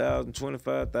 20,000,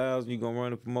 25,000, you gonna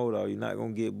run a promoter, you're not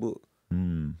gonna get booked.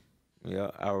 Yeah,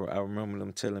 I remember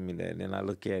them telling me that. And then I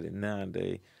look at it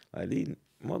nowadays, like these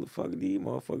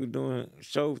motherfuckers doing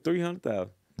show 300,000.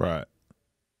 Right.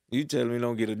 You telling me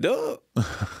don't get a dub?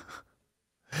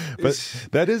 But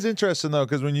that is interesting though,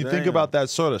 because when you think about that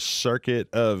sort of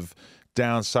circuit of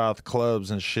down south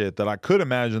clubs and shit, that I could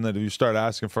imagine that if you start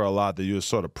asking for a lot, that you would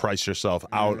sort of price yourself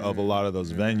out of a lot of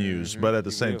those venues. But at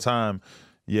the same time,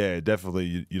 yeah,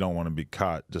 definitely you don't want to be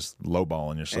caught just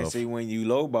lowballing yourself. And see, when you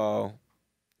lowball,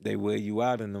 they wear you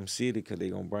out in them city because they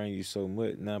gonna bring you so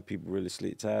much. Now people really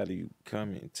slick tired of you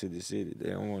coming to the city. They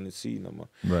don't want to see you no more.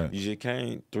 Right. You just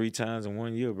came 3 times in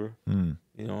 1 year, bro. You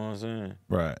know what I'm saying?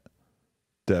 Right.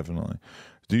 Definitely.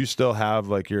 Do you still have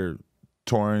like your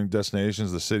touring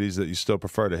destinations, the cities that you still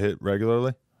prefer to hit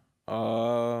regularly?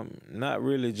 Not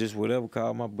really, just whatever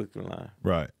call my booking line.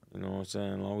 Right. You know what I'm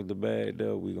saying? As long as the bag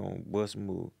there, we gonna bust a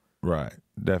move. Right.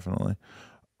 Definitely.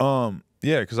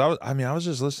 Yeah, because I was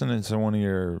just listening to one of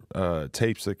your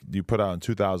tapes that you put out in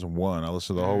 2001. I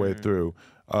listened the whole way through.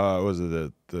 Was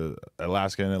it the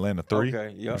Alaska and Atlanta 3?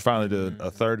 Okay, yep. You finally did a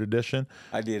 3rd edition.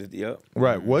 I did it, yep.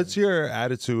 Right. What's your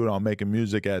attitude on making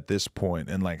music at this point,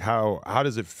 and like how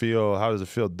does it feel? How does it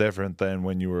feel different than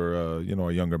when you were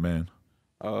a younger man?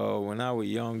 When I was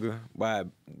younger,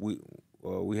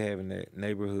 we having that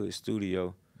neighborhood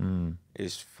studio.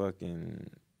 It's fucking,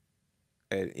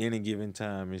 at any given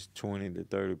time, it's 20 to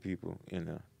 30 people in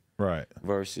there. Right.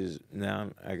 Versus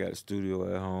now I got a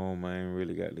studio at home. I ain't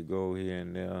really got to go here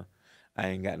and there. I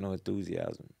ain't got no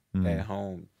enthusiasm at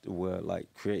home where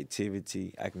like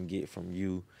creativity I can get from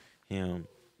you, him.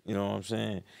 You know what I'm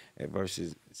saying?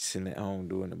 Versus sitting at home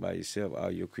doing it by yourself.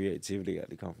 All your creativity got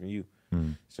to come from you.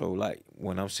 So like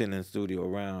when I'm sitting in the studio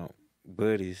around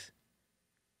buddies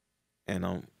and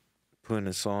I'm putting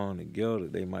a song together,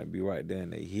 they might be right there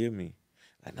and they hear me.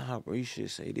 Like, nah, bro, you should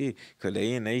say this. Because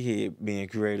they in their head being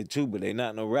creative too, but they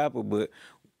not no rapper, but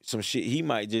some shit he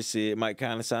might just say, it might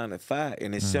kind of sound like fire,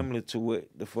 and it's similar to what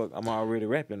the fuck I'm already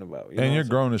rapping about. You know, and you're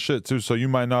grown as shit too, so you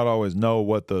might not always know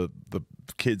what the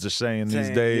kids are saying these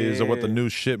days, or what the new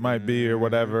shit might be or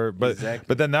whatever. But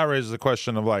but then that raises the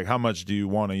question of like, how much do you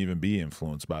want to even be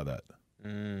influenced by that?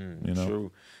 You know?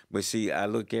 True. But see, I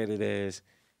look at it as,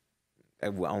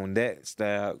 on that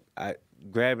style,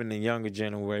 grabbing the younger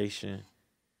generation,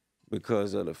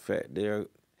 because of the fact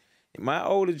my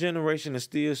older generation is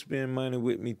still spend money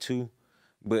with me too,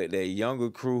 but that younger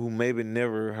crew who maybe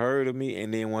never heard of me,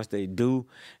 and then once they do,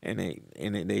 and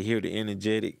they hear the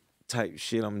energetic type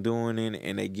shit I'm doing in it,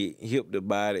 and they get hipped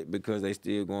about it because they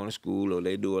still going to school, or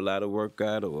they do a lot of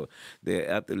workout, or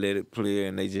they're athletic player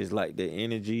and they just like the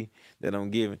energy that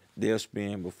I'm giving, they'll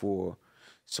spend before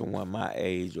someone my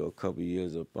age or a couple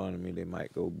years up under me. They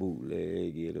might go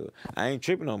bootleg it. Or, I ain't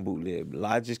tripping on bootleg, but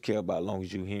I just care about as long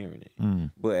as you hearing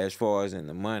it. But as far as in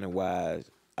the money wise,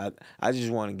 I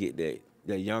just want to get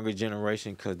that younger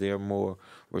generation, because they're more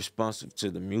responsive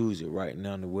to the music right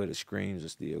now, to where the screams are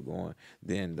still going,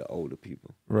 than the older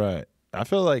people. Right. I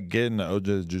feel like getting the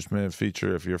OJ Da Juiceman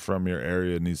feature, if you're from your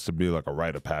area, needs to be like a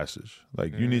rite of passage.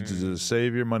 Like you need to just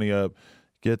save your money up,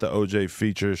 get the OJ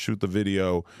feature, shoot the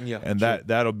video, and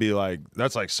that'll be like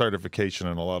that's like certification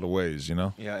in a lot of ways, you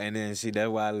know? Yeah, and then see that's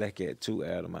why I look at too,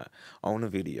 Adam, on the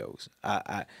videos.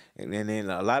 And then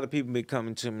a lot of people be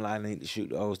coming to me like, I need to shoot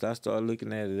the host. I start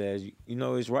looking at it as you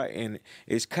know it's right, and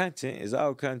it's content. It's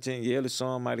all content. Yeah, the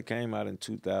song might have came out in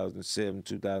 2007,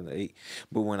 2008,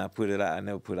 but when I put it out, I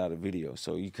never put out a video,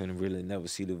 so you couldn't really never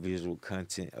see the visual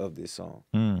content of this song.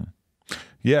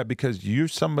 Yeah, because you're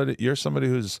somebody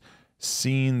who's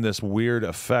seen this weird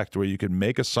effect where you could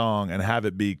make a song and have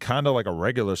it be kind of like a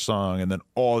regular song, and then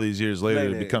all these years later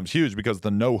it becomes huge because the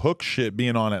no hook shit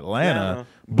being on Atlanta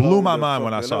blew my mind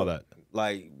when I saw that.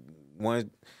 Like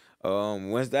once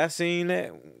I seen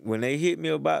that, when they hit me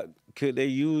about could they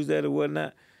use that or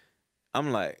whatnot,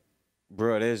 I'm like,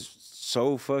 bro, that's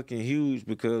so fucking huge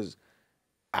because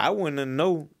I wouldn't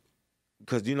know,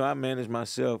 because you know I manage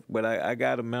myself, but I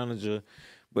got a manager.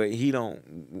 But he don't,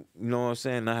 you know what I'm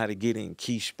saying, know how to get in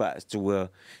key spots to where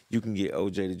you can get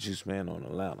OJ Da Juiceman on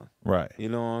Atlanta. Right. You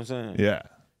know what I'm saying? Yeah.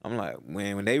 I'm like,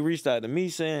 when they reached out to me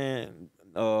saying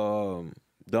Donald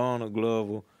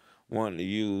Glover wanted to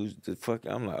use the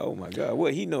fucking, I'm like, oh my God,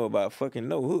 what he know about fucking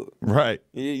no hook? Right.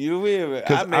 You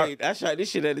feel me? I shot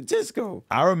this shit at the disco.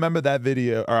 I remember that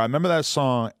video, or I remember that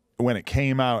song when it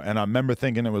came out, and I remember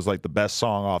thinking it was like the best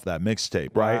song off that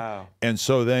mixtape, right? Wow. And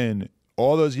so then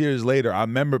all those years later, I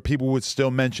remember people would still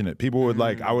mention it. People would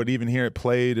like, I would even hear it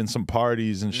played in some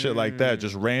parties and shit like that,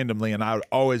 just randomly. And I would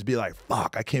always be like,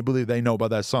 fuck, I can't believe they know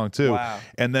about that song too. Wow.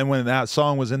 And then when that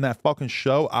song was in that fucking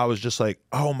show, I was just like,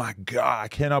 oh my God, I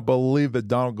cannot believe that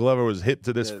Donald Glover was hip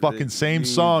to this fucking same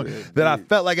song that I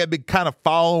felt like had been kind of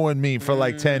following me for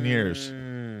like 10 years.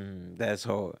 That's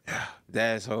hard.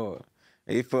 That's hard.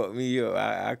 He fucked me up.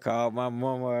 I called my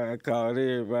mama. I called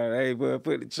everybody. Hey, boy,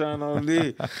 put the channel on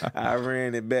this. I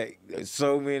ran it back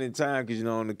so many times because, you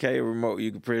know, on the K remote,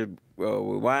 you could press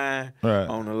rewind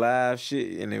on the live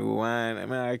shit, and then rewind. I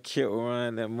mean, I kept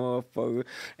rewinding that motherfucker.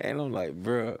 And I'm like,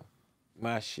 bruh,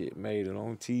 my shit made it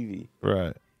on TV.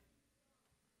 Right.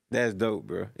 That's dope,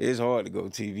 bro. It's hard to go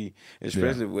TV,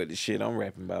 especially with the shit I'm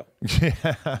rapping about.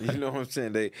 Yeah. You know what I'm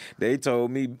saying? They told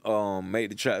me make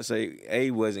the track say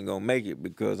A wasn't gonna make it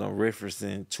because I'm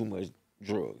referencing too much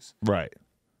drugs. Right.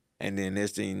 And then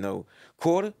next thing you know,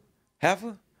 quarter, half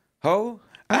a, whole,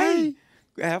 aye,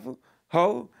 half a,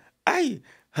 whole, aye,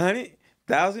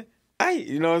 100,000.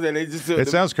 You know what I'm saying? They just it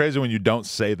sounds crazy when you don't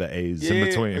say the A's in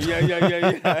between.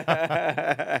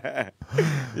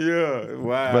 Yeah.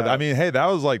 Wow. But I mean, hey, that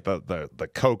was like the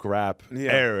coke rap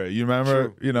era. You remember?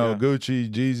 True. You know,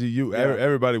 Gucci, Jeezy,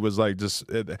 everybody was like just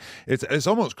it's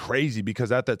almost crazy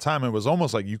because at that time it was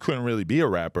almost like you couldn't really be a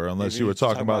rapper unless you were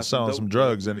talking about selling some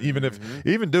drugs. And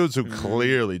even dudes who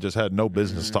clearly just had no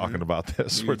business talking about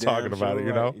this were talking about it,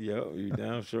 you know? Yo, you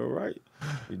damn sure right.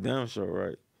 You damn sure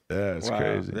right. Yeah, it's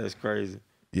crazy. That's crazy.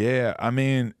 Yeah, I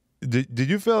mean, did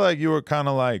you feel like you were kind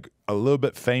of like a little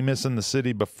bit famous in the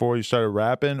city before you started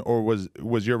rapping, or was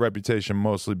your reputation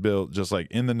mostly built just like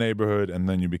in the neighborhood and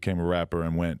then you became a rapper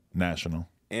and went national?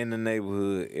 In the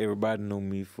neighborhood, everybody knew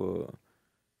me for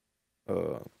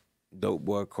Dope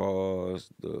Boy cars,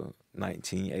 the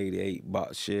 1988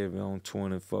 box Chevy on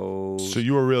 24. So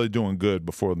you were really doing good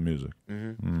before the music.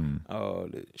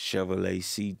 The Chevrolet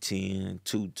C10,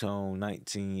 two-tone,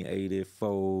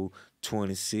 1984,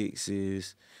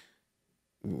 26s,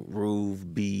 roof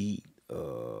beat.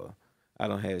 I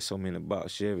don't have so many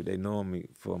box Chevy. They know me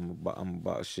for I'm a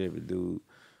box Chevy dude.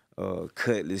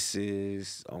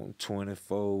 Cutlasses on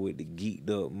 24 with the geeked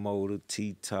up motor,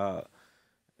 T-top.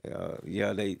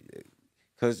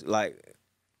 Cause like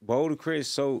Boulder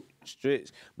Crest so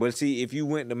strict. But see, if you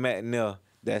went to Matinee,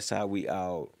 that's how we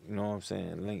all, you know what I'm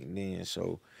saying, linked in.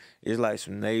 So it's like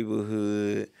some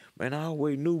neighborhood. Man, I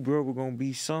always knew bro was gonna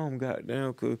be some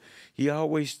goddamn, cause he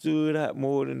always stood out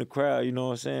more than the crowd, you know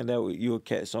what I'm saying? That you'll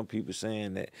catch some people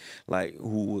saying that, like,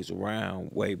 who was around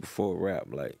way before rap.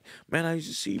 Like, man, I used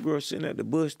to see bro sitting at the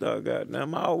bus stop,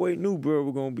 goddamn. I always knew bro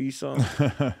was gonna be some.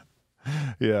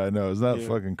 Yeah, I know. Isn't that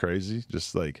fucking crazy?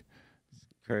 Just like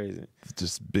crazy.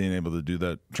 Just being able to do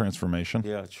that transformation.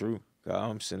 Yeah, true.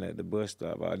 I'm sitting at the bus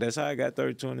stop. That's how I got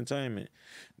 32 Entertainment.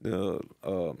 The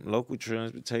local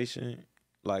transportation,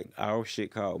 like our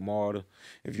shit called MARTA.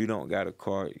 If you don't got a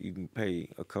car, you can pay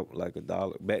like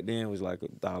 $1. Back then it was like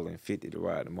 $1.50 to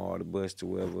ride the MARTA bus to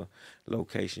wherever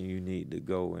location you need to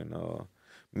go. And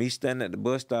me standing at the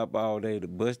bus stop all day, the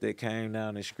bus that came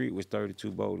down the street was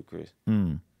 32 Boulder Crest.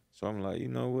 So I'm like, you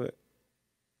know what?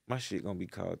 My shit gonna be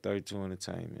called 32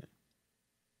 Entertainment.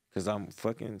 Cause I'm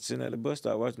fucking sitting at the bus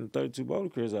stop watching 32 Boulder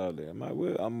Chris out there.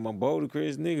 I'm a Boulder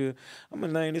Chris nigga. I'm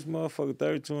gonna name this motherfucker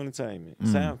 32 Entertainment.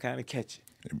 Sound kind of catchy.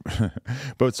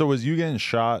 But so was you getting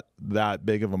shot that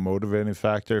big of a motivating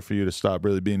factor for you to stop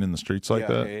really being in the streets like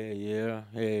that?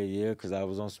 Yeah. Cause I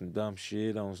was on some dumb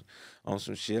shit, on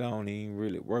some shit I don't even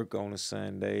really work on a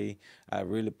Sunday. I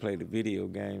really play the video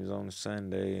games on a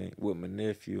Sunday with my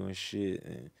nephew and shit.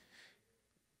 And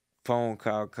phone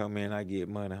call come in, I get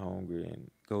money hungry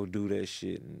and go do that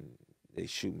shit, and they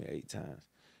shoot me 8 times.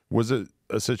 Was it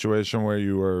a situation where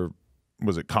you were?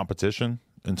 Was it competition?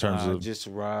 In terms of just a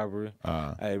robbery.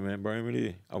 Hey man, bring me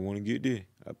this. I want to get this.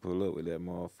 I pull up with that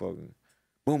motherfucker.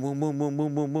 Boom, boom, boom, boom,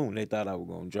 boom, boom, boom. They thought I was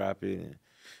gonna drop it, and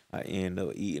I end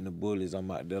up eating the bullets. I'm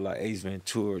out there like Ace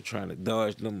Ventura trying to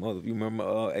dodge them mother. You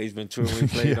remember Ace Ventura when he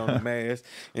played on the mask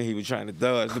and he was trying to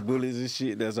dodge the bullets and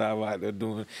shit? That's how I was out there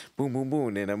doing boom, boom, boom.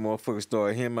 And then that motherfucker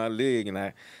started hitting my leg, and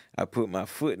I put my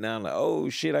foot down like, oh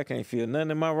shit, I can't feel nothing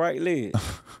in my right leg.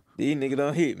 These niggas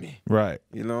don't hit me. Right.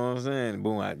 You know what I'm saying?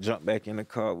 Boom, I jump back in the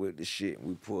car with the shit, and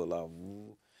we pull off.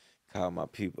 Call my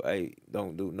people, hey,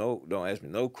 don't ask me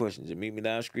no questions. Just meet me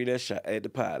down the street at the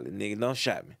pilot. Nigga, don't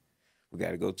shot me. We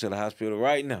got to go to the hospital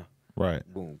right now. Right.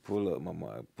 Boom, pull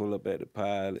up at the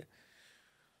pilot.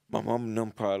 My mom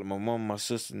and my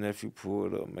sister and nephew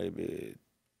pulled up maybe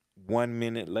 1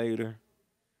 minute later.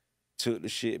 Took the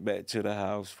shit back to the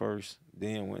house first,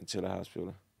 then went to the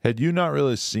hospital. Had you not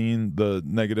really seen the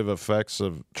negative effects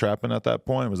of trapping at that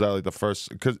point? Was that like the first?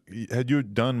 Because had you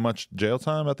done much jail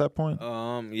time at that point?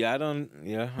 Yeah, I done.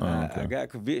 Yeah, I got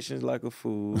convictions like a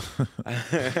fool.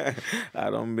 I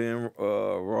done been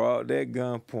robbed at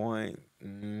gunpoint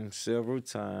several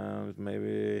times.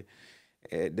 Maybe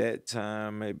at that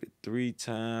time, maybe 3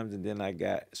 times, and then I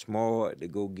got smart to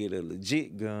go get a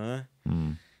legit gun.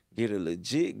 Get a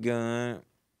legit gun.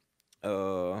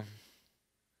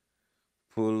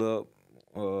 Pull up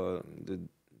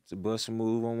to bust a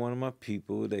move on one of my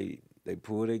people. They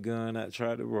pull their gun out,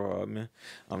 try to rob me.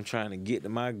 I'm trying to get to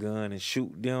my gun and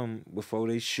shoot them before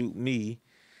they shoot me.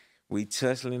 We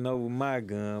tussling over my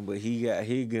gun, but he got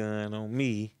his gun on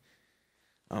me.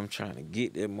 I'm trying to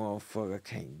get that motherfucker. I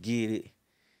can't get it.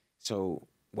 So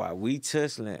while we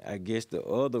tussling, I guess the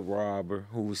other robber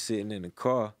who was sitting in the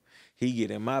car, he get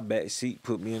in my back seat,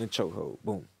 put me in a chokehold.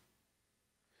 Boom.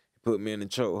 Put me in the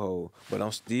chokehold, but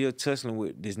I'm still tussling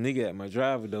with this nigga at my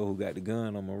driver though, who got the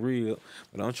gun on my rib.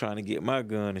 But I'm trying to get my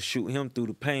gun and shoot him through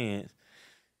the pants.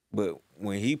 But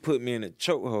when he put me in the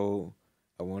chokehold,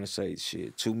 I want to say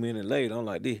shit. 2 minutes later, I'm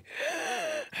like this.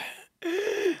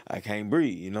 I can't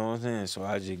breathe. You know what I'm saying? So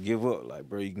I just give up. Like,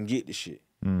 bro, you can get the shit.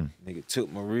 Nigga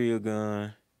took my real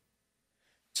gun,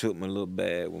 took my little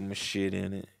bag with my shit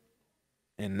in it,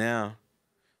 and now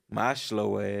my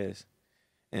slow ass,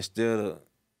 instead of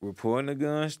reporting the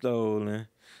gun stolen,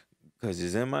 because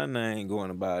it's in my name, going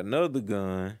to buy another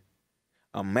gun,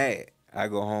 I'm mad. I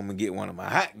go home and get one of my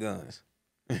hot guns.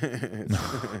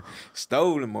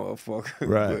 Stolen motherfucker.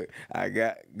 Right. But I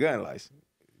got gun license.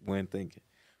 When thinking,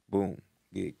 boom,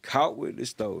 get caught with the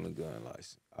stolen gun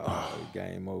license.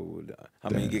 Game over.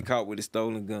 Get caught with the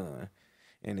stolen gun,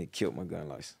 and it killed my gun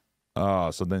license. Oh,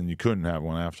 so then you couldn't have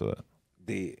one after that.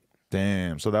 Dead.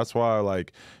 Damn. So that's why,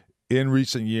 like, in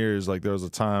recent years, like there was a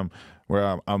time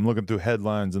where I'm looking through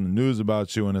headlines in the news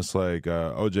about you, and it's like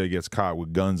OJ gets caught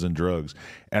with guns and drugs,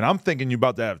 and I'm thinking you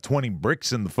about to have 20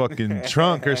 bricks in the fucking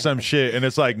trunk or some shit, and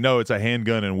it's like, no, it's a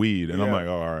handgun and weed, and I'm like,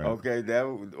 oh, all right. Okay, that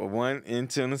was one in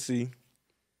Tennessee.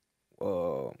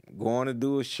 Going to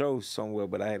do a show somewhere,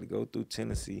 but I had to go through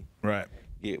Tennessee. Right.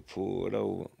 Get pulled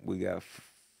over. We got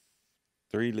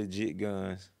 3 legit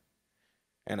guns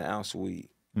and an ounce of weed.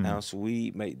 Ounce of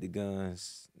weed make the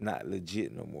guns not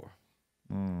legit no more.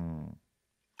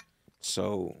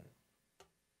 So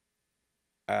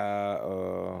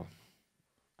I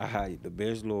hired the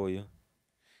best lawyer.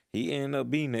 He ended up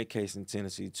beating that case in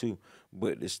Tennessee too.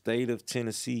 But the state of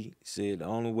Tennessee said the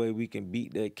only way we can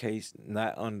beat that case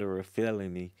not under a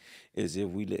felony is if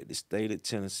we let the state of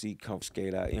Tennessee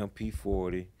confiscate our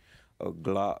MP40, a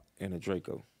Glock, and a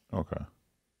Draco. Okay.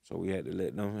 So we had to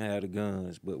let them have the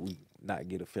guns, but we not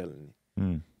get a felony.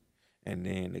 And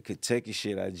then the Kentucky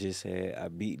shit I just had, I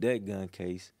beat that gun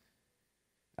case.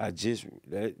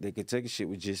 The Kentucky shit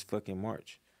was just fucking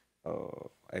March.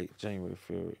 January,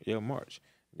 February, March.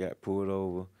 Got pulled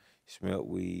over, smelled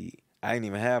weed. I didn't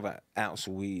even have an ounce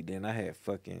of weed then. I had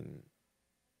fucking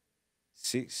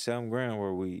 6-7 grams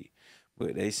worth of weed.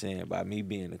 But they saying by me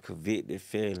being a convicted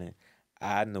felon,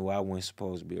 I know I wasn't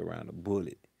supposed to be around a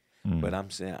bullet. But I'm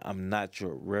saying I'm not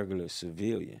your regular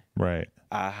civilian. Right.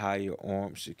 I hire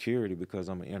armed security because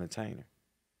I'm an entertainer.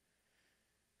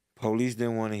 Police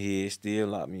didn't want to hear it, still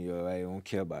locked me up. I don't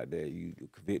care about that. You a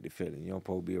convicted felon. You don't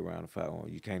supposed to be around a firearm.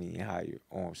 You can't even hire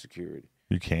armed security.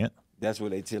 You can't? That's what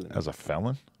they telling me. As a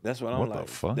felon? That's what I'm What like.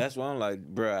 the fuck? That's what I'm like,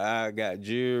 bro. I got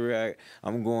jewelry.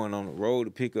 I'm going on the road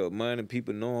to pick up money.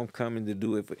 People know I'm coming to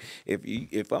do it.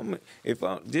 If I'm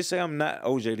just say I'm not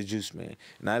OJ Da Juiceman,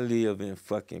 and I live in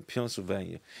fucking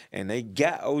Pennsylvania, and they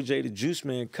got OJ Da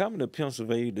Juiceman coming to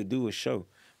Pennsylvania to do a show,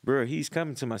 bro. He's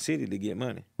coming to my city to get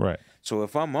money. Right. So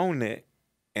if I'm on that,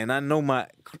 and I know my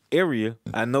area,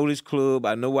 I know this club,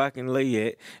 I know where I can lay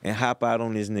at and hop out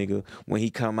on this nigga when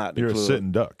he come out the You're club. a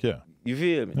sitting duck, yeah. You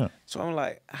feel me? Yeah. So I'm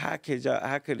like, how could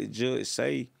the judge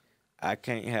say I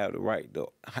can't have the right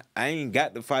though? I ain't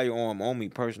got the firearm on me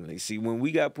personally. See, when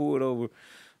we got pulled over,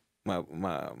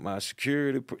 my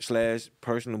security /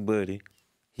 personal buddy,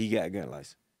 he got a gun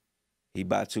license. He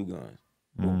bought 2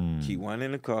 guns. Keep one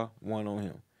in the car, one on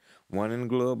him. One in the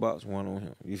glove box, one on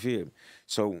him. You feel me?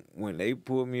 So when they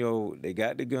pulled me over, they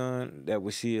got the gun that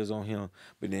was his on him,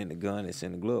 but then the gun that's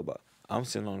in the glove box. I'm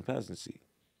sitting on the passenger seat.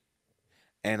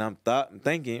 And I'm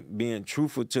thinking, being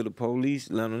truthful to the police,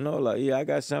 letting them know, like, yeah, I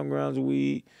got 7 grams of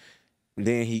weed.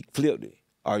 Then he flipped it.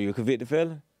 Are you a convicted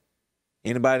felon?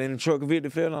 Anybody in the truck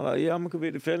convicted felon? I'm like, yeah, I'm a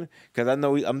convicted felon. Because I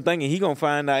know, I'm thinking he going to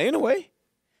find out anyway.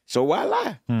 So why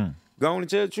lie? Go on and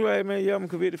tell the truth, hey, man, yeah, I'm a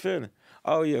convicted felon.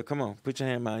 Oh, yeah, come on, put your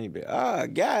hand behind your back. Ah,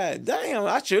 God damn,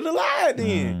 I should have lied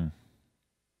then.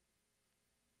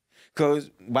 Because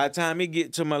by the time he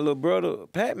get to my little brother,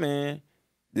 Pat, man,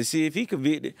 to see if he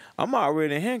convicted, I'm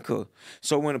already in handcuffs.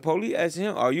 So when the police ask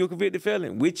him, are you a convicted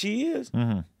felon? Which he is.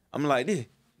 I'm like this.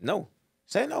 No.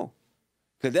 Say no.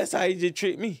 Because that's how he just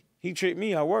tricked me. He tricked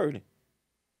me, I worried him.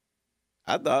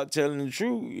 I thought telling the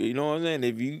truth, you know what I'm saying?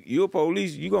 If you're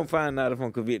police, you're going to find out if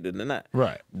I'm convicted or not.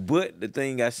 Right. But the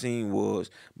thing I seen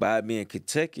was, by being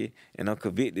Kentucky and I'm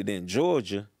convicted in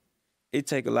Georgia, it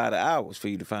take a lot of hours for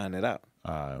you to find that out.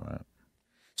 Right.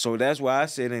 So that's why I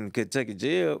sat in Kentucky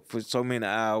jail for so many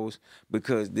hours,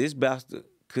 because this bastard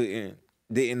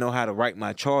didn't know how to write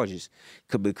my charges,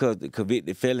 because the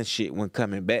convicted felon shit wasn't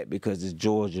coming back because it's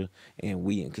Georgia and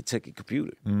we in Kentucky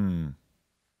computer.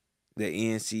 The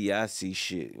NCIC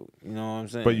shit, you know what I'm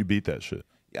saying? But you beat that shit.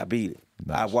 I beat it.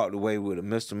 Nice. I walked away with a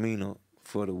misdemeanor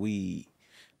for the weed.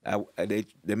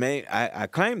 I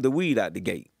claimed the weed out the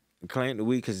gate. I claimed the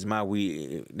weed because it's my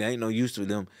weed. There ain't no use to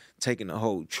them taking the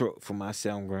whole truck for my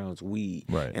 7 grams of weed.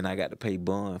 Right. And I got to pay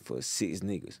bond for 6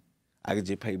 niggas. I could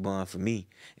just pay bond for me,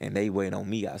 and they wait on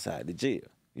me outside the jail.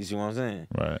 You see what I'm saying?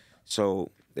 Right.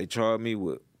 So they charged me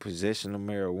with possession of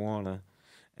marijuana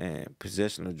and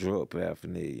possession of drug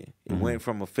paraphernalia. It went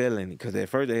from a felony, because at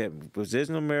first they had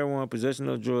possession of marijuana, possession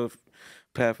of drug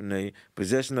paraphernalia,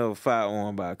 possession of a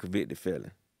firearm by a convicted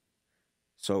felon.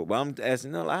 So I'm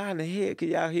asking them, how in the hell could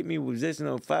y'all hit me with possession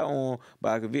of a firearm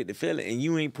by a convicted felon and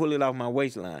you ain't pull it off my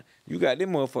waistline? You got this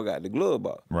motherfucker out the glove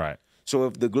box. Right. So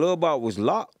if the glove box was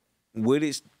locked, would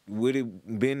it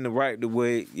been the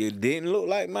way it didn't look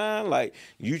like mine? Like,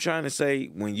 you trying to say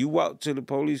when you walk to the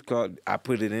police car, I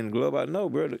put it in the glove box? No,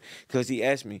 brother. Because he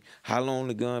asked me, how long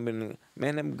the gun been in there?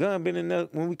 Man, that gun been in there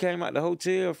when we came out the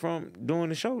hotel from doing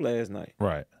the show last night.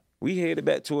 Right. We headed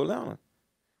back to Atlanta.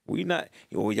 We not,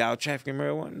 y'all trafficking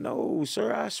marijuana? No,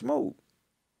 sir, I smoke.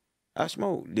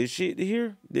 This shit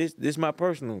here, this my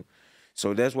personal.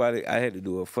 So that's why I had to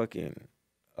do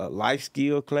a life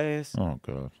skill class. Oh,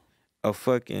 God. A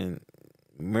fucking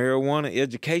marijuana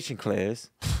education class.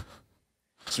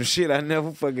 Some shit I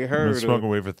never fucking heard of. Been smoking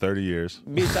weed for 30 years.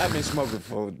 Bitch, I've been smoking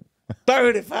for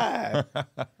 35.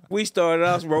 We started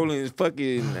off rolling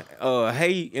fucking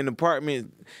hay in the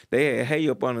apartment. They had hay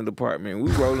up on the apartment.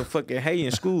 We rolling fucking hay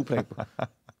in school paper.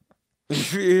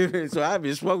 So I've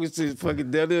been smoking since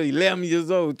fucking 11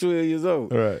 years old, 12 years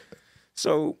old. Right.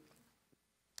 So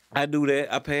I do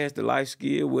that. I passed the life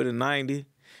skill with a 90.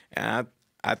 And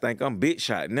I think I'm big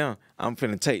shot now. I'm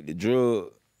finna take the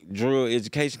drug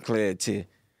education class test.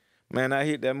 Man, I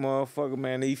hit that motherfucker,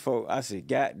 man. These folks, I said,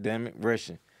 God damn it,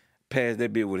 Russian. Passed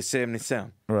that bitch with a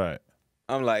 77. Right.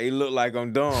 I'm like, it look like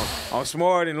I'm dumb. I'm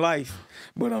smart in life,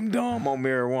 but I'm dumb on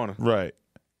marijuana. Right.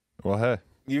 Well, hey.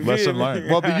 You lesson learned.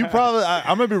 Well, but you probably,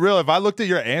 I'm going to be real. If I looked at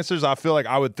your answers, I feel like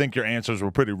I would think your answers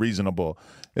were pretty reasonable.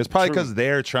 It's probably because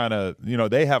they're trying to,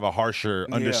 they have a harsher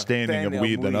understanding of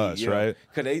weed than us, right?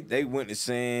 Because they went to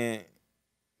saying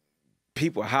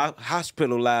people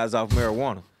hospitalized off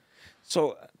marijuana.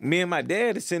 So me and my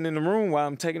dad is sitting in the room while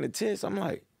I'm taking the test. I'm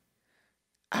like,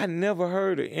 I never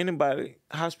heard of anybody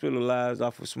hospitalized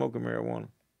off of smoking marijuana.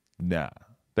 Nah.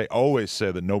 They always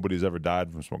say that nobody's ever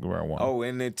died from smoking marijuana. Oh,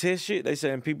 and the test shit, they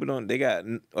saying they got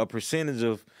a percentage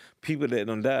of people that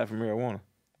don't die from marijuana.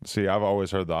 See, I've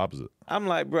always heard the opposite. I'm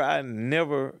like, bro, I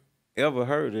never ever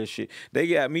heard that shit. They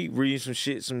got me reading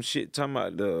some shit talking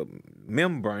about the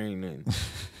membrane and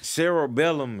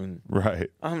cerebellum and Right.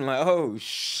 I'm like, oh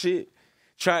shit.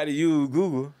 Tried to use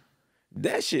Google.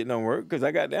 That shit don't work because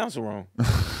I got the answer wrong.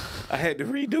 I had to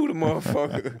redo the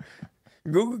motherfucker.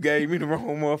 Google gave me the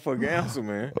wrong motherfucking answer,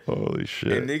 man. Holy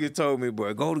shit. And niggas told me,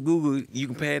 boy, go to Google, you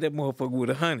can pay that motherfucker with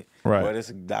 100. Right. Boy, that's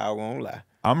a doggone lie.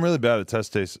 I'm really bad at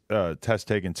test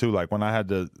taking too. Like when I had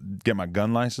to get my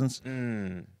gun license,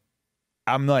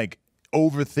 I'm like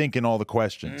overthinking all the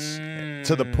questions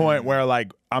to the point where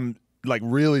like I'm like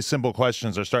really simple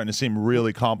questions are starting to seem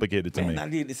really complicated to me. I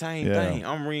did the same thing.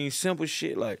 I'm reading simple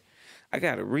shit like I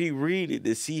gotta reread it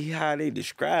to see how they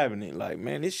describing it. Like,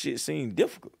 man, this shit seemed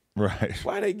difficult. Right.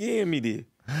 Why they giving me this?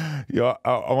 Yo,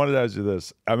 I wanted to ask you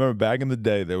this. I remember back in the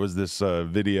day, there was this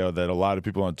video that a lot of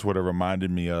people on Twitter reminded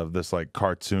me of, this like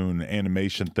cartoon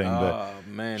animation thing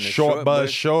man, Short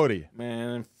Buzz Shorty.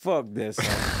 Man, fuck that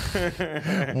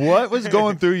song. What was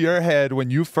going through your head when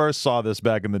you first saw this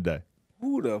back in the day?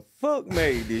 Who the fuck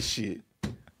made this shit?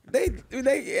 They trying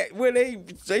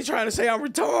to say I'm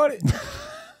retarded.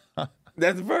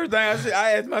 That's the first thing I said.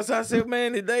 I asked myself, I said,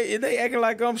 man, is they acting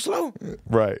like I'm slow?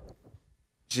 Right.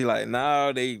 She like,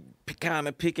 no, they kind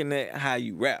of picking at how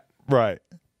you rap. Right.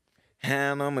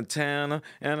 Hannah Montana,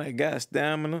 and I got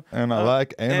stamina. And I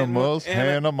like animals,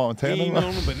 Hannah Montana. Eating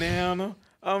on a banana.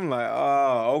 I'm like,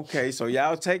 oh, okay. So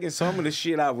y'all taking some of the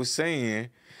shit I was saying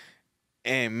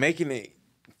and making it,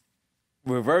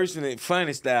 reversing it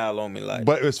funny style on me. Like,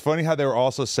 but it was funny how they were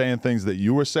also saying things that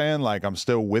you were saying, like I'm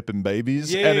still whipping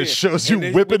babies. yeah, And it shows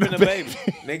you whipping a baby.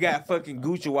 They got fucking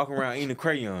Gucci walking around eating a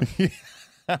crayon.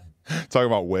 Talking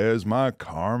about where's my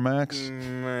CarMax?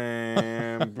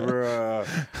 Man, bruh.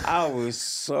 I was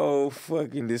so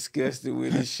fucking disgusted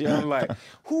with this shit. I'm like,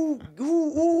 who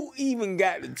even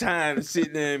got the time to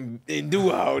sit there and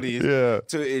do all this? Yeah.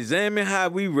 To examine how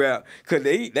we rap. Cause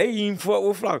they even fuck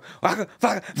with Flock.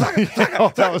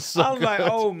 That was so I'm good. like,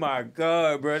 oh my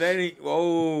God, bro.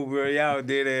 Bro, y'all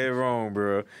did that wrong,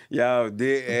 bro. Y'all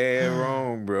did that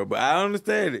wrong, bro. But I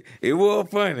understand it. It was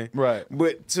funny. Right.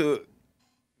 But to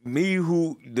me,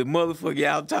 who the motherfucker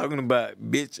y'all talking about,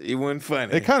 bitch, it wasn't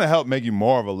funny. It kind of helped make you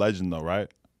more of a legend, though, right?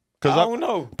 I don't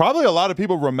know. Probably a lot of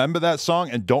people remember that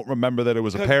song and don't remember that it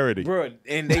was a parody. Bro,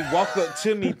 and they walk up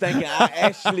to me thinking I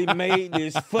actually made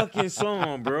this fucking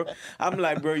song, bro. I'm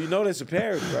like, bro, you know that's a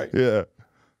parody, right? Yeah.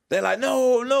 They're like,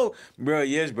 no. Bro,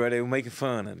 yes, bro, they were making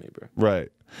fun of me, bro. Right.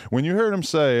 When you heard him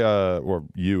say, or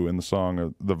you in the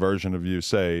song, the version of you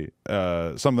say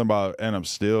something about, and I'm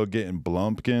still getting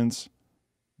blumpkins.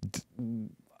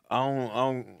 I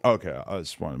don't. Okay, I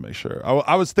just want to make sure.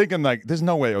 I was thinking like, there's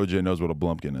no way OJ knows what a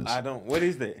blumpkin is. I don't. What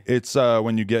is that? It's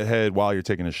when you get head while you're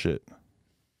taking a shit.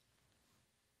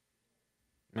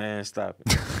 Man, stop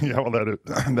it. Yeah, well,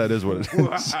 that is what it is.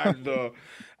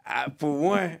 For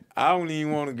one, I don't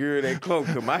even want to girl that close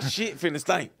because my shit finna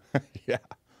stink. Yeah.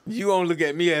 You gonna look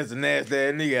at me as a nasty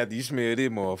ass nigga after you smell this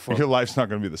motherfucker. Your life's not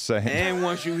gonna be the same. And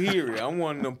once you hear it, I'm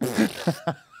one of them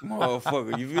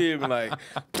motherfucker. You feel me? Like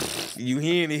you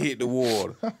hearing it hit the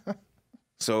water.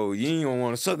 So you ain't gonna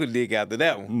want to suck a dick after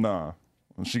that one. Nah.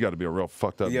 She got to be a real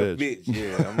fucked up bitch.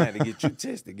 Yeah, I'm gonna have to get you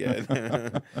tested,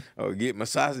 guys. Or get my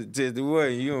sausage tested.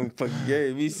 What? You don't fucking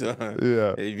gave me some.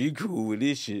 Yeah. If you cool with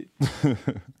this shit.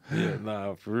 Yeah,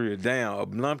 nah, for real. Damn, a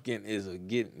blumpkin is a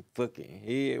getting fucking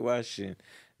head washing.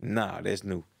 Nah, that's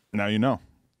new. Now you know.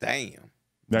 Damn.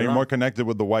 Now you're more connected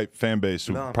with the white fan base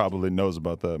who Blumpkin. probably knows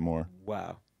about that more.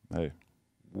 Wow. Hey.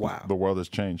 Wow. The world has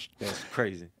changed. That's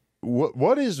crazy.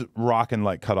 What is rocking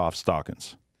like cut off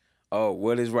stockings? Oh,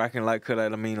 what is rocking like cut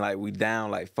out? I mean, like we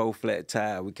down like 4 flat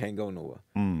tire. We can't go nowhere.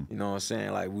 You know what I'm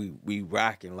saying? Like we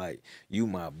rocking like you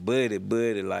my buddy,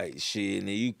 like shit. And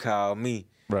then you call me.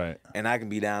 Right. And I can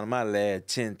be down to my last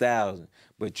 10,000,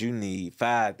 but you need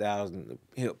 5,000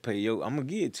 to help pay your. I'm gonna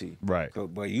give it to you. Right.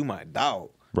 But you my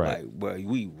dog. Right. Like, but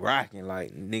we rocking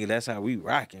like nigga. That's how we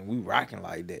rocking. We rocking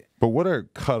like that. But what are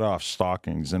cut off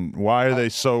stockings and why are they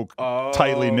so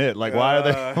tightly knit? Like why are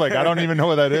they like I don't even know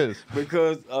what that is.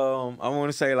 Because I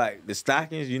want to say like the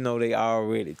stockings, you know, they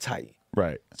already tight.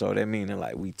 Right. So that meaning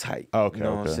like we tight. Okay. You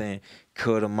know what I'm saying?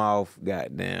 Cut them off,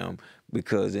 goddamn.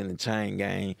 Because in the chain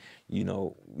gang, you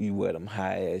know, you wear them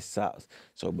high ass socks.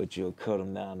 So, but you'll cut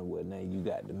them down to what now you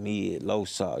got the mid, low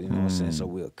socks. You know what I'm saying? So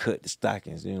we'll cut the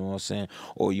stockings. You know what I'm saying?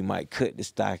 Or you might cut the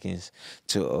stockings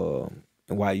to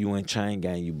while you in chain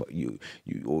gang,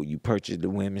 you purchase the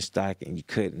women's stocking, you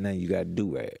cut it, now you got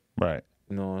do rag. Right.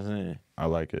 You know what I'm saying? I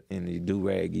like it. And the do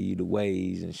rag give you the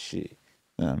waves and shit.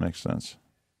 Yeah, it makes sense.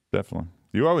 Definitely.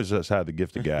 You always just had the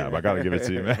gift of gab. I gotta give it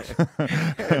to you, man.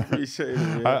 Appreciate it,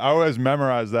 man. I always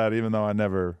memorized that, even though I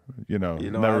never,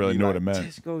 never really knew what it meant.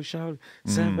 Tesco Shawty,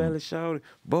 South Valley Shawty,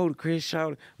 Boulder Crest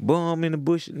Shawty, bomb in the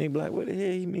bush. And they be like, what the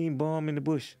hell you mean bomb in the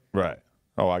bush? Right.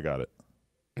 Oh, I got it.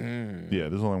 Yeah,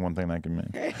 there's only one thing that can mean.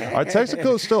 Are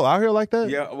Texaco still out here like that?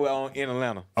 Yeah, well, in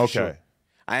Atlanta. Okay. Sure.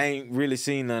 I ain't really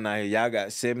seen none out here. Y'all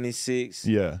got 76.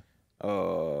 Yeah.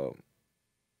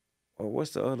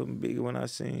 What's the other big one I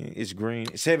seen? It's green.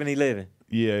 7-Eleven.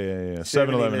 Yeah.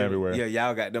 7-Eleven everywhere. Yeah,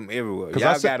 y'all got them everywhere.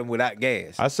 Y'all got them without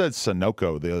gas. I said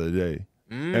Sunoco the other day.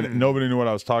 And nobody knew what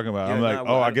I was talking about. Yeah, I'm like,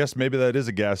 I guess maybe that is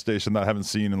a gas station that I haven't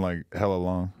seen in like hella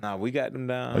long. Nah, we got them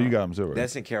down. Oh, you got them too, right?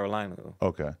 That's in Carolina, though.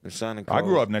 Okay. The Sun and I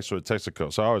grew up next to a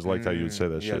Texaco, so I always liked how you would say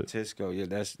that shit. Yeah, Tesco. Yeah,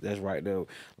 that's right there.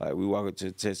 Like, we walk up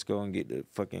to Tesco and get the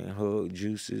fucking Hug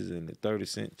juices and the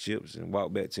 30-cent chips and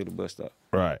walk back to the bus stop.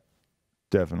 Right.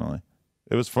 Definitely.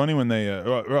 It was funny when they,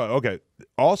 okay.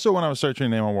 Also, when I was searching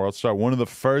your name on World Star, one of the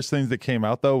first things that came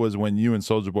out, though, was when you and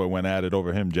Soulja Boy went at it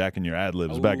over him jacking your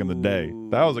ad-libs back in the day.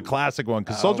 That was a classic one,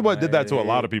 because Soulja Boy did that to a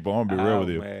lot of people. I'm going to be real with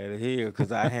you. Man, here,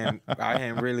 because I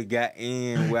hadn't really got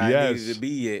in where I needed to be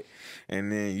yet. And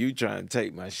then you trying to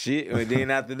take my shit. And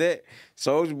then after that,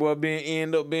 Soulja Boy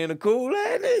end up being a cool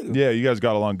ass nigga. Yeah, you guys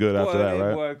got along good after that,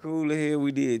 right? Boy, cool as hell.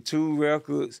 We did 2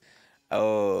 records.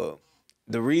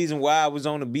 The reason why I was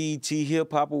on the BET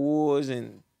Hip Hop Awards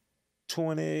in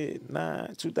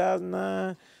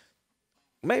 2009,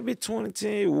 maybe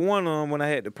 2010, one of them when I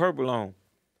had the purple on.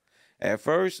 At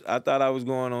first, I thought I was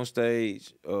going on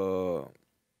stage.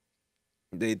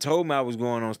 They told me I was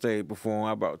going on stage performing.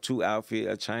 I brought 2 outfits.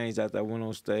 I changed after I went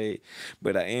on stage.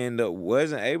 But I ended up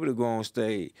wasn't able to go on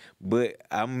stage. But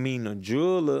I mean a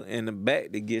jeweler in the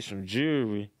back to get some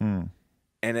jewelry.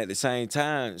 And at the same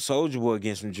time, Soulja Boy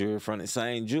getting some jewelry from the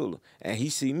same jeweler. And he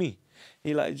see me.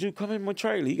 He like, Jew, come in my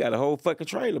trailer. He got a whole fucking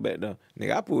trailer back there.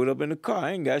 Nigga, I pulled up in the car.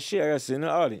 I ain't got shit. I got to sit in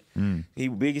the audience. He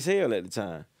was big as hell at the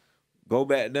time. Go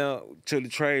back down to the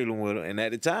trailer with him. And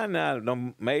at the time now,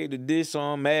 I made the diss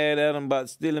on, mad at him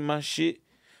about stealing my shit.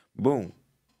 Boom.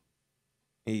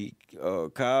 He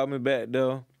called me back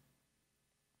there.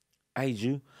 Hey,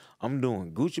 Jew, I'm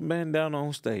doing Gucci Bandana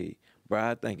on stage. Bro,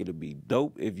 I think it'll be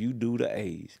dope if you do the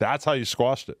A's. That's how you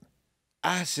squashed it.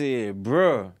 I said,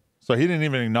 bruh. So he didn't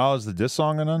even acknowledge the diss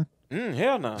song or none?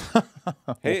 Hell nah.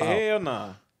 Hell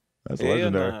nah. That's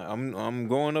legendary. Nah. I'm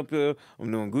going up here.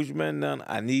 I'm doing Gucci Bandana.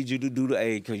 I need you to do the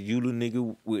A because you the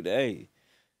nigga with the A.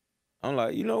 I'm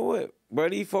like, you know what? Bro,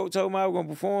 these folks told me I was going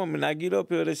to perform and I get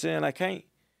up here, they saying I can't.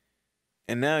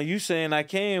 And now you saying I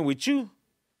can with you?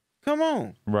 Come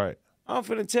on. Right. I'm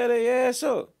finna tear their ass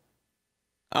up.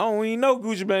 I don't even know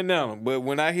Gucci Bandana, but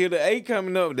when I hear the A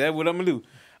coming up, that's what I'm gonna do.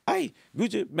 Hey,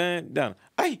 Gucci Bandana.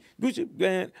 Hey, Gucci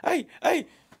Bandana. Hey.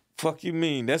 Fuck you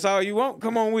mean? That's all you want?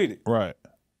 Come on with it. Right.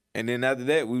 And then after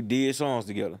that, we did songs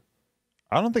together.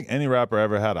 I don't think any rapper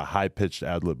ever had a high-pitched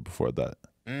ad-lib before that.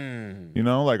 You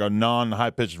know, like a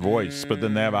non-high-pitched voice, but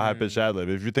then they have a high-pitched ad-lib.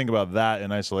 If you think about that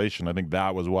in isolation, I think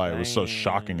that was why it was so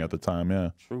shocking at the time, yeah.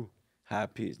 True.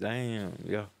 High-pitched, damn,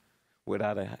 yeah.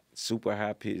 Without a super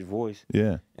high-pitched voice.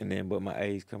 Yeah. And then, but my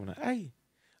A's coming out, hey,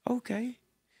 okay,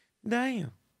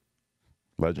 damn.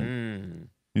 Legend.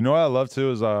 You know what I love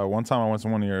too is one time I went to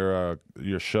one of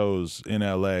your shows in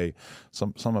LA,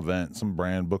 some event, some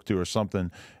brand book tour or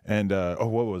something, and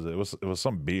what was it? It was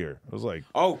some beer. It was like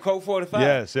Coke 45.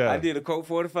 Yes, yeah. I did a Coke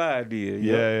 45 deal.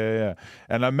 Yeah.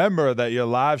 And I remember that your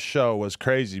live show was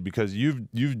crazy because you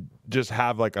just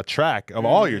have like a track of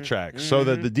all your tracks, so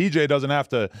that the DJ doesn't have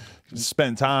to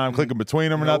spend time clicking between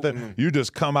them or nothing. You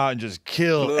just come out and just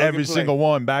kill every single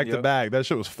one back to back. That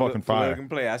shit was fucking fire. Plug and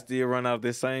play. I still run out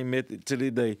this same method to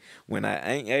this day. When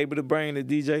I ain't able to bring the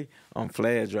DJ, I'm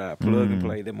flash drive, plug and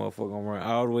play. That motherfucker gonna run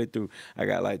all the way through. I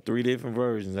got like 3 different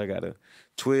versions. I got a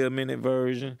 12-minute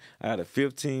version. I got a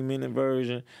 15-minute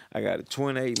version. I got a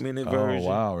 28-minute version. Oh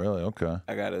wow, really? Okay.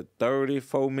 I got a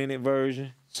 34-minute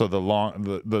version. So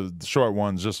the short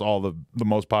ones, just all the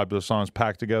most popular songs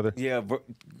packed together? Yeah,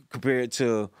 compared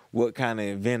to what kind of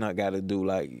event I got to do.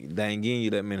 Like, they ain't giving you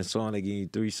that many songs. They give you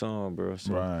 3 songs, bro.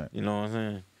 So, right. You know what I'm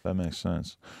saying? That makes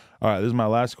sense. All right, this is my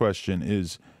last question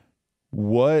is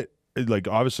like,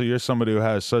 obviously you're somebody who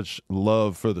has such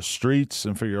love for the streets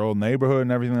and for your old neighborhood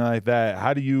and everything like that.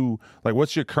 How do you, like,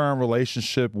 what's your current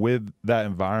relationship with that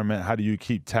environment? How do you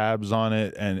keep tabs on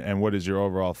it? And what is your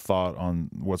overall thought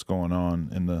on what's going on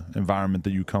in the environment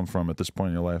that you come from at this point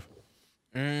in your life?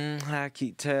 How I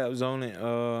keep tabs on it.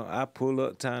 I pull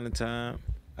up time to time.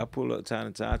 I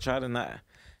try to not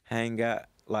hang out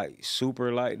like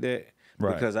super like that.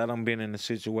 Right. Because I done been in a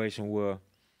situation where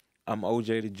I'm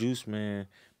OJ Da Juiceman,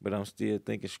 but I'm still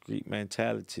thinking street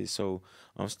mentality. So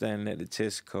I'm standing at the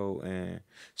Tesco and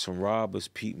some robbers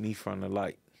peep me from the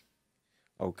light.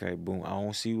 Okay, boom. I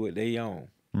don't see what they on.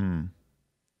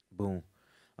 Boom.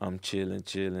 I'm chilling.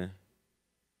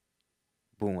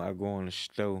 Boom. I go in the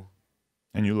store.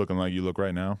 And you looking like you look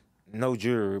right now? No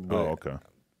jewelry, but okay.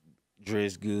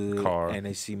 Dress good. Car. And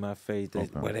they see my face. They,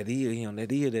 Okay. well, that is him.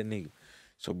 That is that nigga.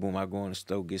 So boom, I go in the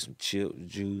store, get some chips,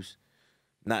 juice.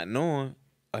 Not knowing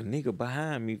a nigga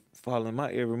behind me following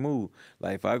my every move.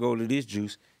 Like if I go to this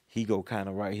juice, he go kind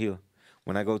of right here.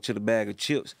 When I go to the bag of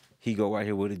chips, he go right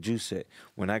here where the juice at.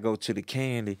 When I go to the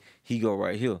candy, he go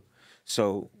right here.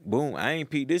 So boom, I ain't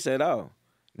peeped this at all.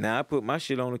 Now I put my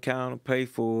shit on the counter, pay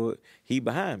for it. He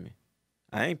behind me.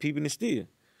 I ain't peeping it still.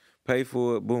 Pay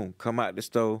for it, boom, come out the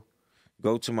store,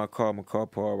 go to my car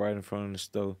parked right in front of the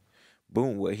store.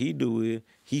 Boom, what he do is,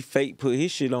 he fake put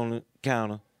his shit on the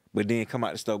counter, but then come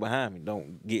out the store behind me.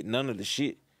 Don't get none of the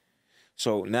shit.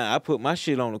 So now I put my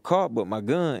shit on the car, but my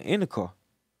gun in the car.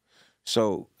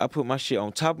 So I put my shit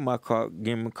on top of my car,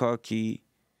 give him a car key,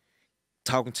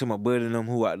 talking to my buddy and them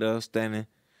who out there standing.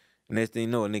 Next thing you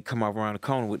know, a nigga come out around the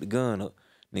corner with the gun up.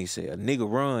 Nigga say, a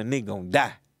nigga run, nigga gonna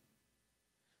die.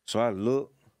 So I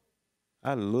look,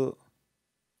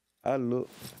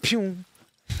 pew.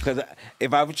 Cause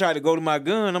if I try to go to my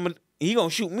gun, he gonna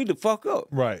shoot me the fuck up.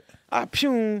 Right. I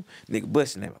pew, nigga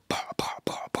busting that.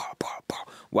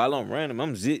 While I'm running,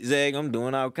 I'm zigzag, I'm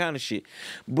doing all kind of shit.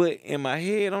 But in my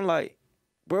head, I'm like,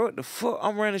 bro, what the fuck?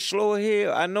 I'm running slow as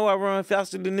hell. I know I run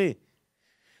faster than this.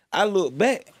 I look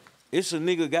back, it's a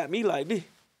nigga got me like this.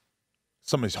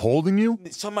 Somebody's holding you?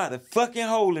 Somebody fucking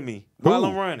holding me while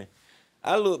I'm running.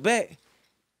 I look back,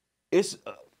 it's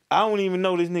I don't even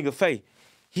know this nigga face.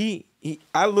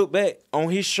 I look back on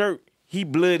his shirt, he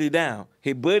blooded down.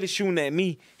 His buddy shooting at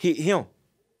me, hit him.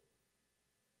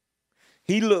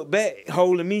 He looked back,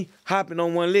 holding me, hopping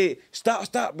on one leg.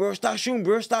 Stop, bro. Stop shooting,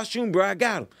 bro. Stop shooting, bro. I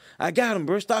got him,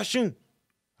 bro. Stop shooting.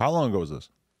 How long ago was this?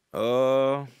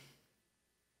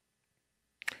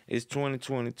 It's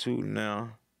 2022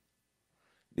 now.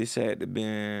 This had to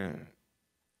been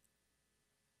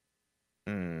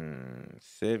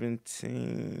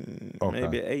 17,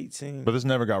 maybe 18. But this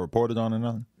never got reported on or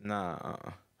nothing? Nah.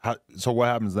 So what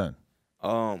happens then?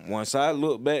 Once I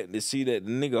look back to see that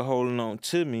the nigga holding on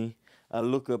to me, I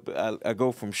look up, I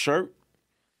go from shirt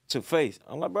to face.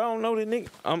 I'm like, bro, I don't know this nigga.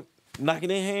 I'm knocking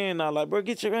his hand out, like, bro,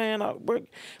 get your hand out, bro.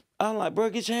 I'm like, bro,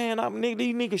 get your hand out, nigga,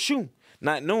 these niggas shoot.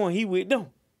 Not knowing he with them.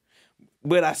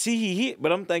 But I see he hit,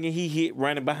 but I'm thinking he hit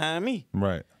running behind me.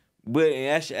 Right. But in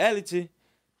actuality,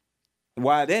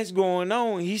 while that's going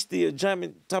on, he still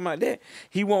jumping, talking about that.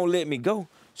 He won't let me go.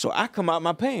 So I come out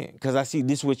my pants, because I see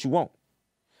this what you want.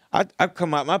 I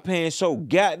come out my pants so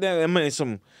goddamn,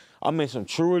 I'm in some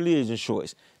True Religion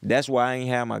shorts. That's why I ain't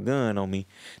have my gun on me.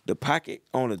 The pocket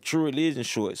on the True Religion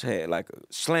shorts had like a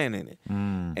slant in it.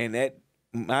 And that,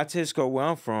 my Tesco where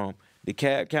I'm from, the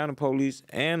County Police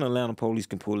and Atlanta Police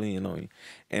can pull in on you.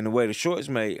 And the way the shorts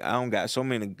made, I don't got so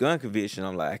many gun convictions,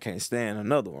 I'm like, I can't stand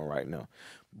another one right now.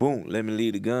 Boom, let me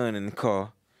leave the gun in the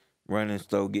car, run in the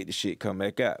store, get the shit, come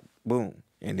back out. Boom.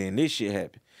 And then this shit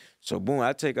happened. So boom,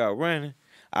 I take out running.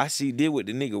 I see did what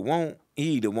the nigga want.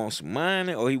 He either want some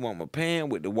money or he want my pan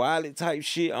with the wallet type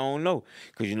shit. I don't know.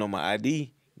 Because you know my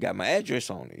ID got my address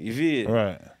on it. You feel?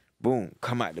 Right. Boom,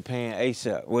 come out the pan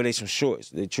ASAP. Well, they some shorts.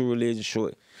 They True Religion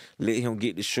short. Let him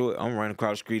get the short. I'm running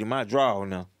across the street in my draw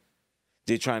now.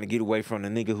 Just trying to get away from the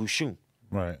nigga who shoot.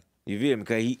 Right. You feel me?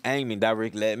 Because he aiming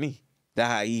directly at me. That's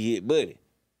how he hit Buddy.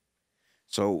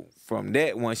 So from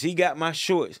that, once he got my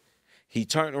shorts, he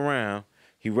turned around,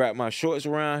 he wrapped my shorts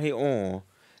around his arm,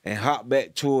 and hopped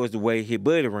back towards the way his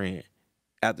buddy ran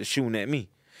after shooting at me.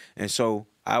 And so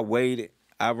I waited.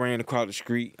 I ran across the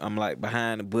street. I'm like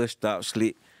behind the bus stop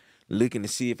slit, looking to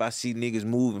see if I see niggas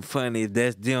moving funny. If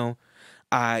that's them,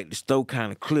 all right, the store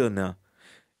kind of clear now.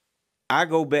 I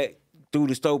go back through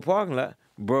the store parking lot.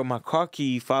 Bro, my car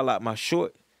key fall out my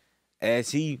short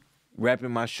as he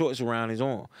wrapping my shorts around his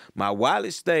arm. My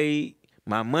wallet stayed,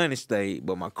 my money stayed,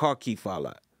 but my car key fall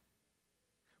out.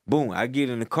 Boom, I get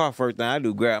in the car, first thing I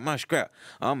do, grab my scrap.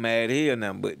 I'm mad as hell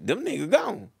now, but them niggas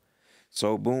gone.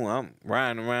 So boom, I'm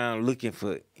riding around looking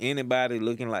for anybody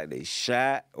looking like they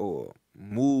shot or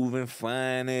moving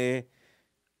funny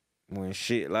when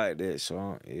shit like that.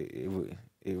 So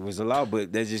it was a lot,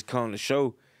 but that just come to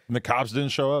show. And the cops didn't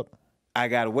show up? I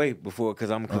got to wait before,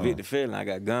 because I'm a convicted felon. I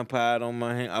got gunpowder on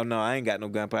my hand. Oh, no, I ain't got no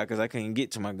gunpowder because I couldn't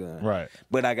get to my gun. Right.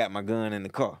 But I got my gun in the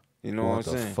car. You know what I'm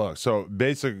saying? What the fuck? So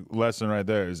basic lesson right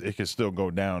there is it can still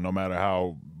go down no matter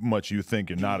how much you think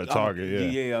you're not a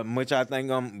target. Yeah, much I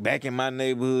think I'm back in my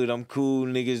neighborhood. I'm cool,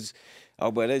 niggas. Oh,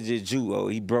 but that's just Jew. Oh,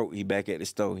 he broke. He back at the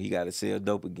store. He got to sell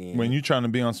dope again. When you trying to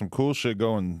be on some cool shit,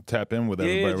 go and tap in with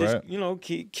everybody, just, right? You know,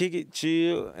 kick it,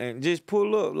 chill, and just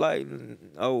pull up. Like,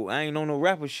 oh, I ain't on no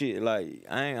rapper shit. Like,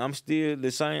 I'm still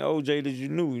the same OJ that you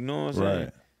knew. You know what I'm saying?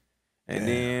 Right. And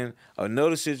then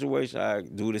another situation, I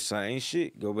do the same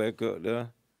shit. Go back up there.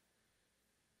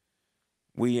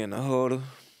 We in the huddle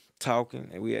talking,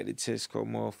 and we at the Tesco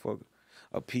motherfucker.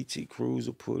 A PT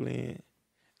Cruiser pull in,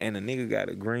 and a nigga got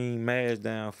a green mask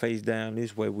down, face down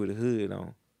this way with a hood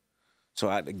on. So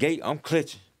out the gate, I'm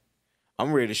clutching.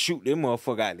 I'm ready to shoot them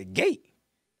motherfucker out the gate.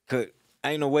 Cause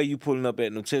ain't no way you pulling up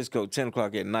at no Tesco 10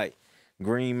 o'clock at night.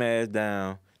 Green mask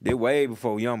down. They way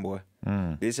before Youngboy.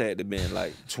 This had to been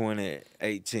like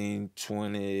 2018,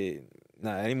 20.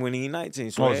 Nah, it ain't when he 19.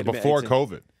 So it was before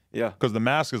COVID. Yeah. Because the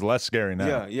mask is less scary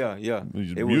now. Yeah.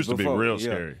 It used to be real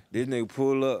scary. This nigga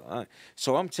pull up.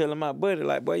 So I'm telling my buddy,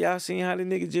 like, boy, y'all seen how the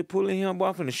nigga just pulling him, boy,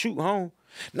 I'm finna shoot home.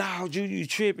 Nah, Jude, you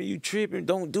tripping.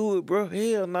 Don't do it, bro.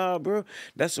 Hell nah, bro.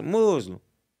 That's a Muslim.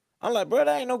 I'm like, bro,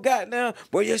 that ain't no goddamn.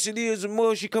 Boy, yes, it is a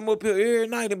Muslim. She come up here every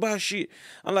night and buy shit.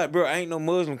 I'm like, bro, ain't no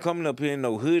Muslim coming up here in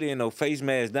no hoodie and no face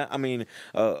mask down. I mean,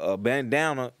 a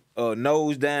bandana,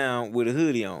 nose down with a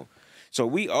hoodie on. So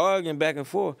we arguing back and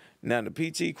forth. Now the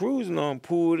PT Cruising on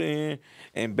pulled in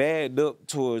and bagged up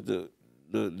towards the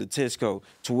Tesco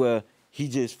to where he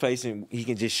just facing, he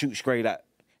can just shoot straight out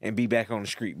and be back on the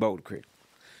street, Boulder Creek.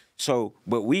 So,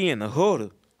 but we in the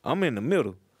huddle. I'm in the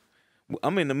middle.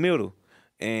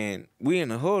 And we in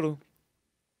the huddle.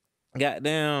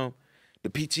 Goddamn, the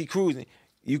PT Cruising.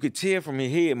 You could tell from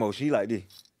his head motion, he like this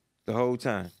the whole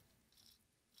time.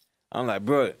 I'm like,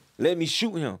 bro, let me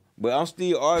shoot him. But I'm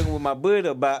still arguing with my buddy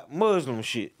about Muslim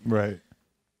shit. Right.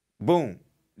 Boom.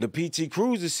 The PT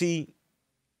Cruiser see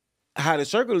how the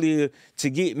circle is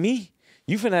to get me.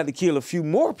 You finna have to kill a few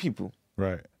more people.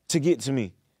 Right. To get to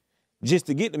me. Just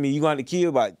to get to me, you gonna have to kill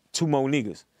about 2 more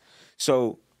niggas.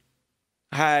 So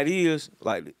how it is,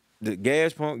 like the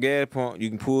gas pump, you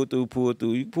can pull through. You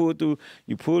can pull through,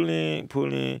 you pull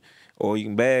in, or you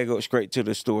can bag up straight to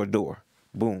the store door.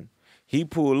 Boom. He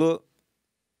pull up,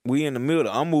 we in the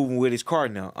middle. I'm moving with his car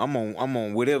now. I'm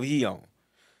on whatever he on.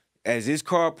 As his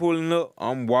car pulling up,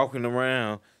 I'm walking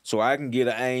around so I can get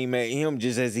an aim at him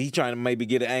just as he trying to maybe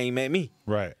get an aim at me.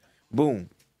 Right. Boom.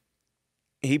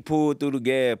 He pulled through the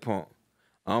gas pump.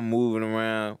 I'm moving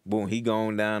around. Boom, he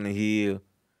going down the hill.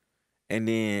 And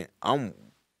then I'm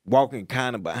walking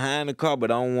kind of behind the car,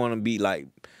 but I don't want to be like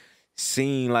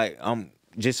seen like I'm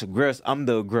just aggressive. I'm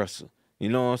the aggressor. You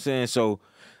know what I'm saying? So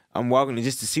I'm walking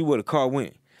just to see where the car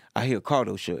went. I hear a car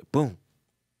door shut. Boom.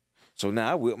 So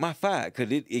now I whip my fire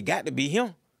because it got to be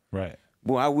him. Right.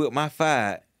 Boy, I whip my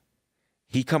fire.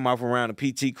 He come off around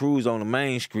the PT Cruise on the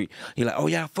main street. He like, oh,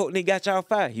 y'all fuck nigga got y'all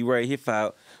fire. He raised his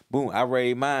fire. Boom, I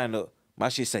raised mine up. My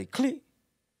shit say click.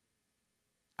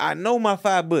 I know my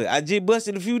fire bust. I just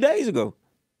busted a few days ago.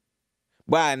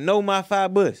 But I know my fire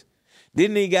bust. This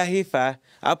nigga got his fire.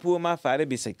 I pulled my fire. That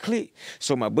bitch say click.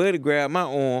 So my buddy grabbed my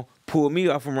arm, pulled me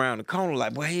off from around the corner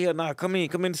like, boy, hell nah, come in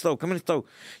the store.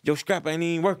 Your scrap ain't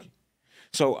even working.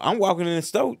 So I'm walking in the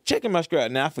store, checking my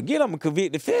scrap. Now I forget I'm a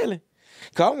convicted felon.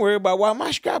 Cause I'm worried about why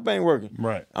my scrap ain't working.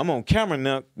 Right. I'm on camera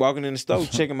now, walking in the store,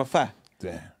 checking my fire.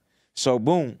 Damn. So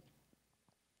boom,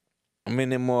 I'm in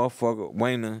that motherfucker,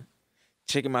 waiting,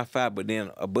 checking my fire, but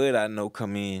then a bud I know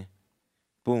come in,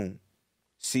 boom,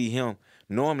 see him.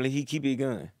 Normally he keep his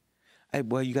gun. Hey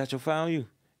boy, you got your fire on you?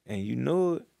 And you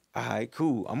know it. All right,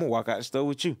 cool. I'm gonna walk out the store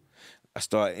with you. I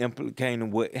start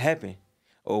implicating what happened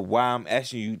or why I'm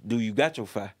asking you, do you got your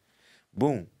fire?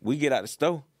 Boom, we get out the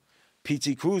store.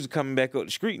 PT Cruiser coming back up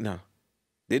the street now.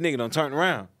 This nigga done turn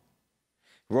around.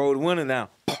 Roll the window down.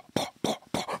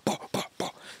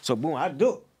 So boom, I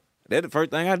duck. That's the first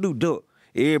thing I do, duck.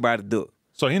 Everybody duck.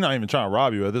 So he's not even trying to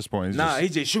rob you at this point. He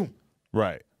just shoot.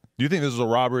 Right. Do you think this is a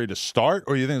robbery to start,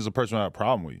 or you think this is a person who had a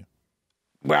problem with you?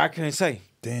 But I can't say.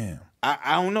 Damn.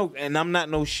 I don't know, and I'm not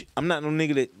no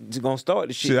nigga that's gonna start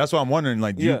the shit. See, that's what I'm wondering.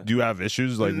 Like, do you have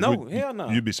issues? Like, no, hell no.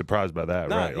 You'd be surprised by that,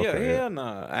 right? Hell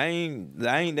no. I ain't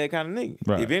that kind of nigga.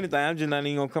 Right. If anything, I'm just not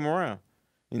even gonna come around.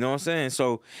 You know what I'm saying?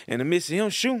 So in the midst of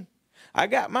him shooting, I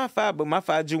got my fire, but my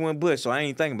fire just went bust, so I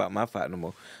ain't thinking about my fire no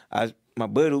more. My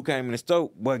buddy who came in the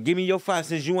store, boy, give me your fire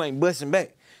since you ain't busting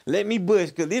back. Let me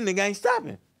bust, cause this nigga ain't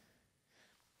stopping.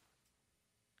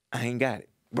 I ain't got it.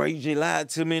 Bro, you just lied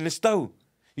to me in the store.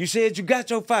 You said you got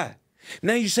your fire.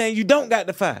 Now you saying you don't got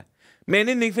the fire. Man,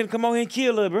 this nigga finna come on here and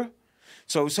kill her, bro.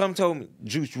 So some told me,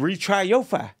 Juice, retry your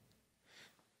fire.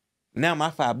 Now my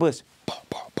 5 bust.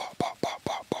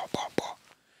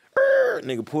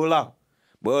 Nigga pull off.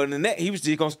 But other than that, he was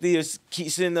just gonna still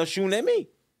keep sitting there shooting at me.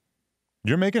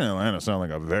 You're making Atlanta sound like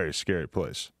a very scary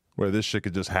place where this shit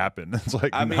could just happen. It's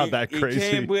like not that crazy.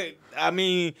 It can, but I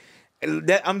mean,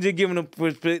 that I'm just giving a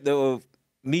perspective of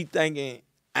me thinking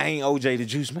I ain't OJ Da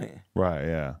Juiceman. Right,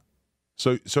 yeah.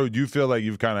 So do you feel like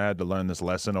you've kind of had to learn this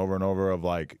lesson over and over of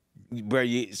like, bro,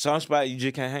 some spot you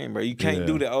just can't hang, bro. You can't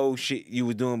do the old shit you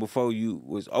was doing before you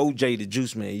was OJ Da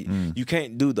Juiceman. You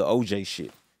can't do the OJ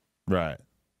shit. Right.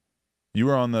 You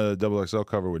were on the XXL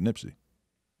cover with Nipsey.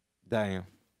 Damn.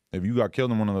 If you got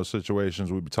killed in one of those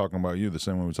situations, we'd be talking about you the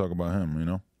same way we talk about him, you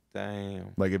know?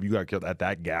 Damn. Like if you got killed at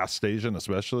that gas station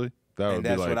especially, that would be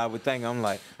like... that's what I would think. I'm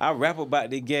like, I rap about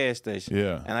the gas station.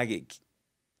 Yeah. And I get,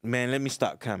 man, let me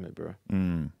stop coming, bro.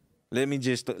 Let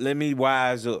me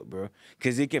wise up, bro.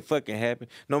 Because it can fucking happen.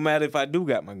 No matter if I do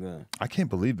got my gun. I can't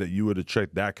believe that you would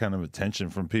attract that kind of attention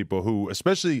from people who,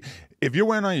 especially if you're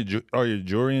wearing all your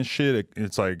jewelry and shit,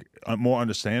 it's like more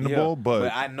understandable. Yeah,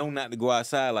 but I know not to go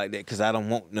outside like that because I don't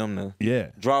want them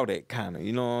to draw that kind of.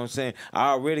 You know what I'm saying? I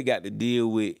already got to deal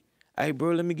with, hey,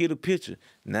 bro, let me get a picture.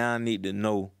 Now I need to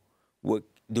know what.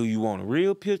 Do you want a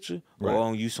real picture or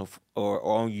are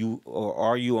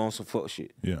you on some fuck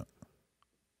shit? Yeah.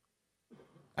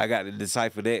 I got to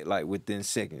decipher that like within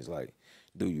seconds. Like,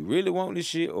 do you really want this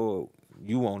shit or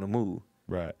you want to move?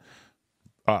 Right.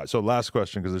 All right. So last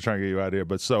question because they're trying to get you out of here.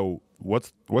 But so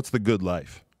what's the good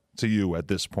life to you at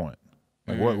this point?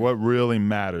 Like what really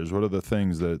matters? What are the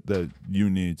things that you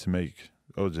need to make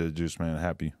OJ Da Juiceman a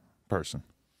happy person?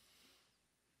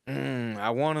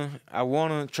 I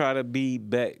wanna try to be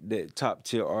back that top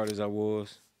tier artist I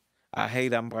was.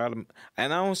 I'm proud of,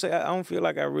 and I don't feel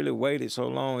like I really waited so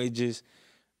long. It just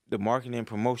the marketing and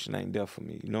promotion ain't there for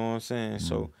me. You know what I'm saying?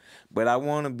 So, but I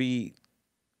want to be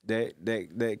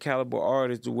that caliber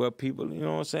artist to where people, you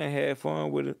know what I'm saying, had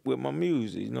fun with my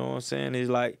music. You know what I'm saying? It's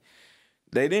like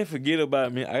they didn't forget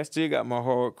about me. I still got my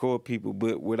hardcore people,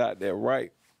 but without that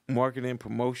right marketing and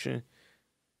promotion,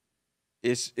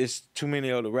 it's too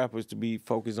many other rappers to be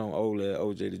focused on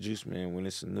OJ Da Juiceman when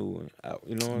it's a new one out.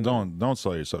 You know what I mean? Don't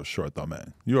sell yourself short though,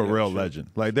 man. You're a real legend.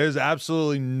 Like there's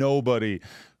absolutely nobody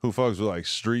who fucks with like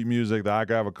street music that I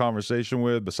could have a conversation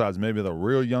with besides maybe the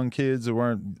real young kids who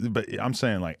weren't. But I'm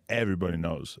saying like everybody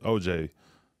knows OJ.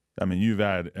 I mean, you've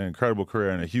had an incredible career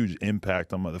and a huge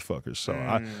impact on motherfuckers. So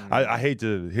I hate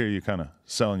to hear you kind of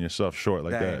selling yourself short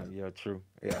like that. Yeah, true.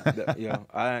 Yeah,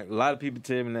 a lot of people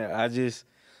tell me that.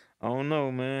 I don't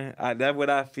know, man. That's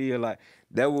what I feel like.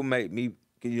 That will make me,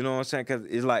 you know what I'm saying? Because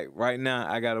it's like right now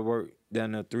I got to work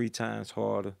down there 3 times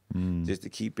harder just to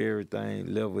keep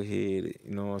everything level-headed,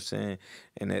 you know what I'm saying?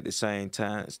 And at the same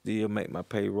time, still make my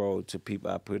payroll to people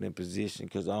I put in position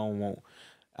because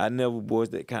I never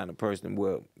was that kind of person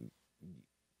where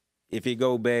if it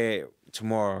go bad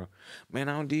tomorrow, man,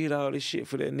 I did all this shit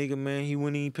for that nigga, man. He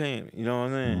wouldn't even pay me. You know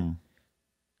what I'm saying?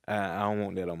 I don't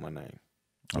want that on my name.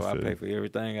 So I pay for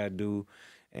everything I do,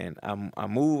 and I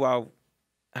move off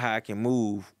how I can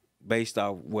move based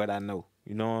off what I know.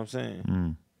 You know what I'm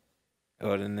saying?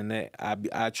 Other than that,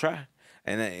 I try.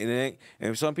 And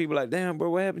some people like, damn, bro,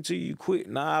 what happened to you? You quit?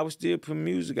 Nah, I was still putting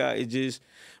music out. It just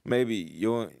maybe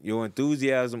your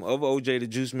enthusiasm of OJ Da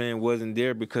Juiceman wasn't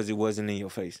there because it wasn't in your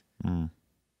face.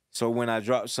 So when I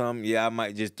drop something, I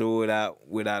might just throw it out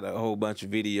without a whole bunch of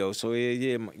videos. So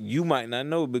you might not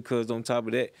know because on top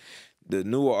of that, the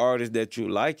newer artists that you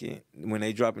liking, when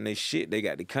they dropping their shit, they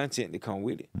got the content to come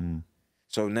with it.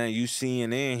 So now you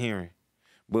seeing and hearing.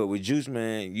 But with Juice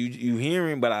Man, you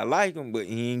hearing, but I like him, but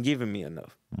he ain't giving me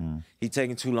enough. He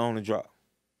taking too long to drop.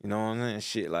 You know what I'm saying?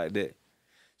 Shit like that.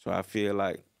 So I feel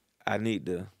like I need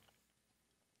to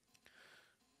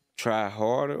try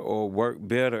harder or work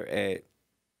better at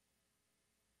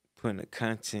putting the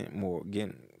content more,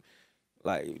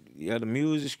 like, the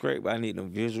music's great, but I need the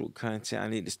visual content. I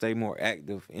need to stay more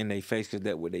active in their face because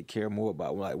that's what they care more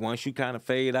about. Like, once you kind of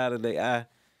fade out of their eye.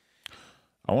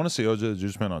 I want to see OJ Da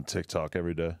Juiceman on TikTok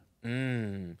every day.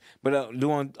 But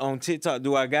on TikTok,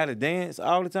 do I got to dance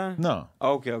all the time? No.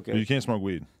 Okay. You can't smoke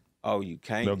weed. Oh, you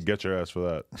can't? They'll get your ass for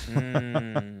that.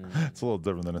 It's a little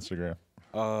different than Instagram.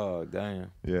 Oh, damn.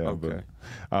 Yeah, okay. But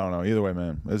I don't know. Either way,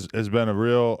 man, it's been a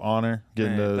real honor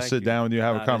getting to sit down with you,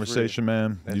 have a conversation,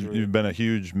 man. You've been a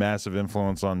huge, massive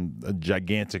influence on a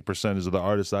gigantic percentage of the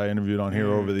artists I interviewed on here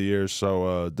over the years.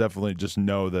 So definitely just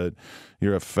know that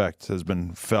your effect has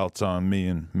been felt on me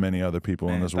and many other people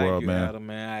in this world, man.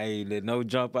 Adam, No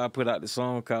Jumper. I put out the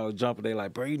song called Jumper. They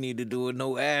like, bro, you need to do it,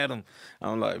 No Adam.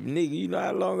 I'm like, nigga, you know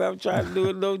how long I've tried to do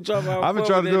it, No Jumper? I've been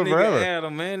trying to do it forever.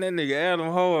 Adam, man, that nigga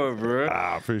Adam hard, bro.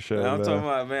 I appreciate it. I'm talking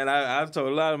about, man, I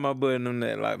told a lot of my buddies on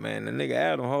that, like, man, the nigga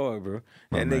Adam hard, bro.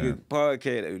 That nigga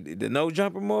podcast, the No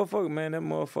Jumper motherfucker, man, that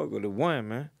motherfucker the one,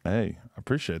 man. Hey, I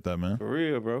appreciate that, man. For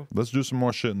real, bro. Let's do some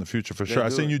more shit in the future for sure. I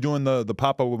seen you doing the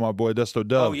pop-up with my boy Desto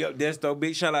Dub. Oh, yep, Desto,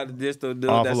 big shout out to Desto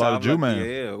Dub. Awful Lot of Jew, man.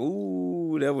 Yeah,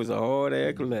 ooh, that was a hard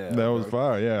ass collab. That was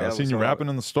fire, yeah. I seen you rapping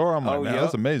in the store. I'm like, man,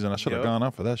 that's amazing. I should have gone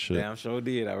up for that shit. Damn sure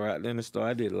did. I rapped in the store.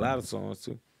 I did a lot of songs,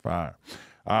 too. Fire.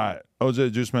 All right. OJ Da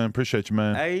Juice, man. Appreciate you,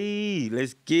 man. Hey,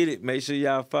 let's get it. Make sure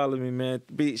y'all follow me, man.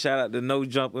 Big shout out to No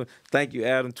Jumper. Thank you,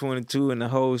 Adam22 and the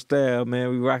whole style,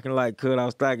 man. We rocking like cut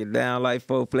off, stocking down like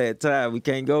 4 flat tire. We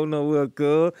can't go nowhere,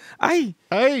 cuz. Hey.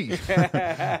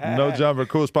 No Jumper,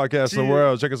 coolest podcast in the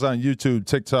world. Check us out on YouTube,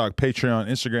 TikTok, Patreon,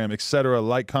 Instagram, etc.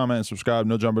 Like, comment, and subscribe.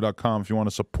 NoJumper.com. If you want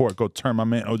to support, go turn my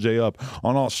man OJ up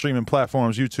on all streaming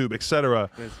platforms, YouTube, etc.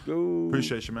 Let's go.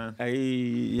 Appreciate you, man. Hey,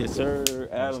 yes, sir.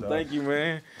 Adam, thank you,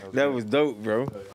 man. That was dope, bro.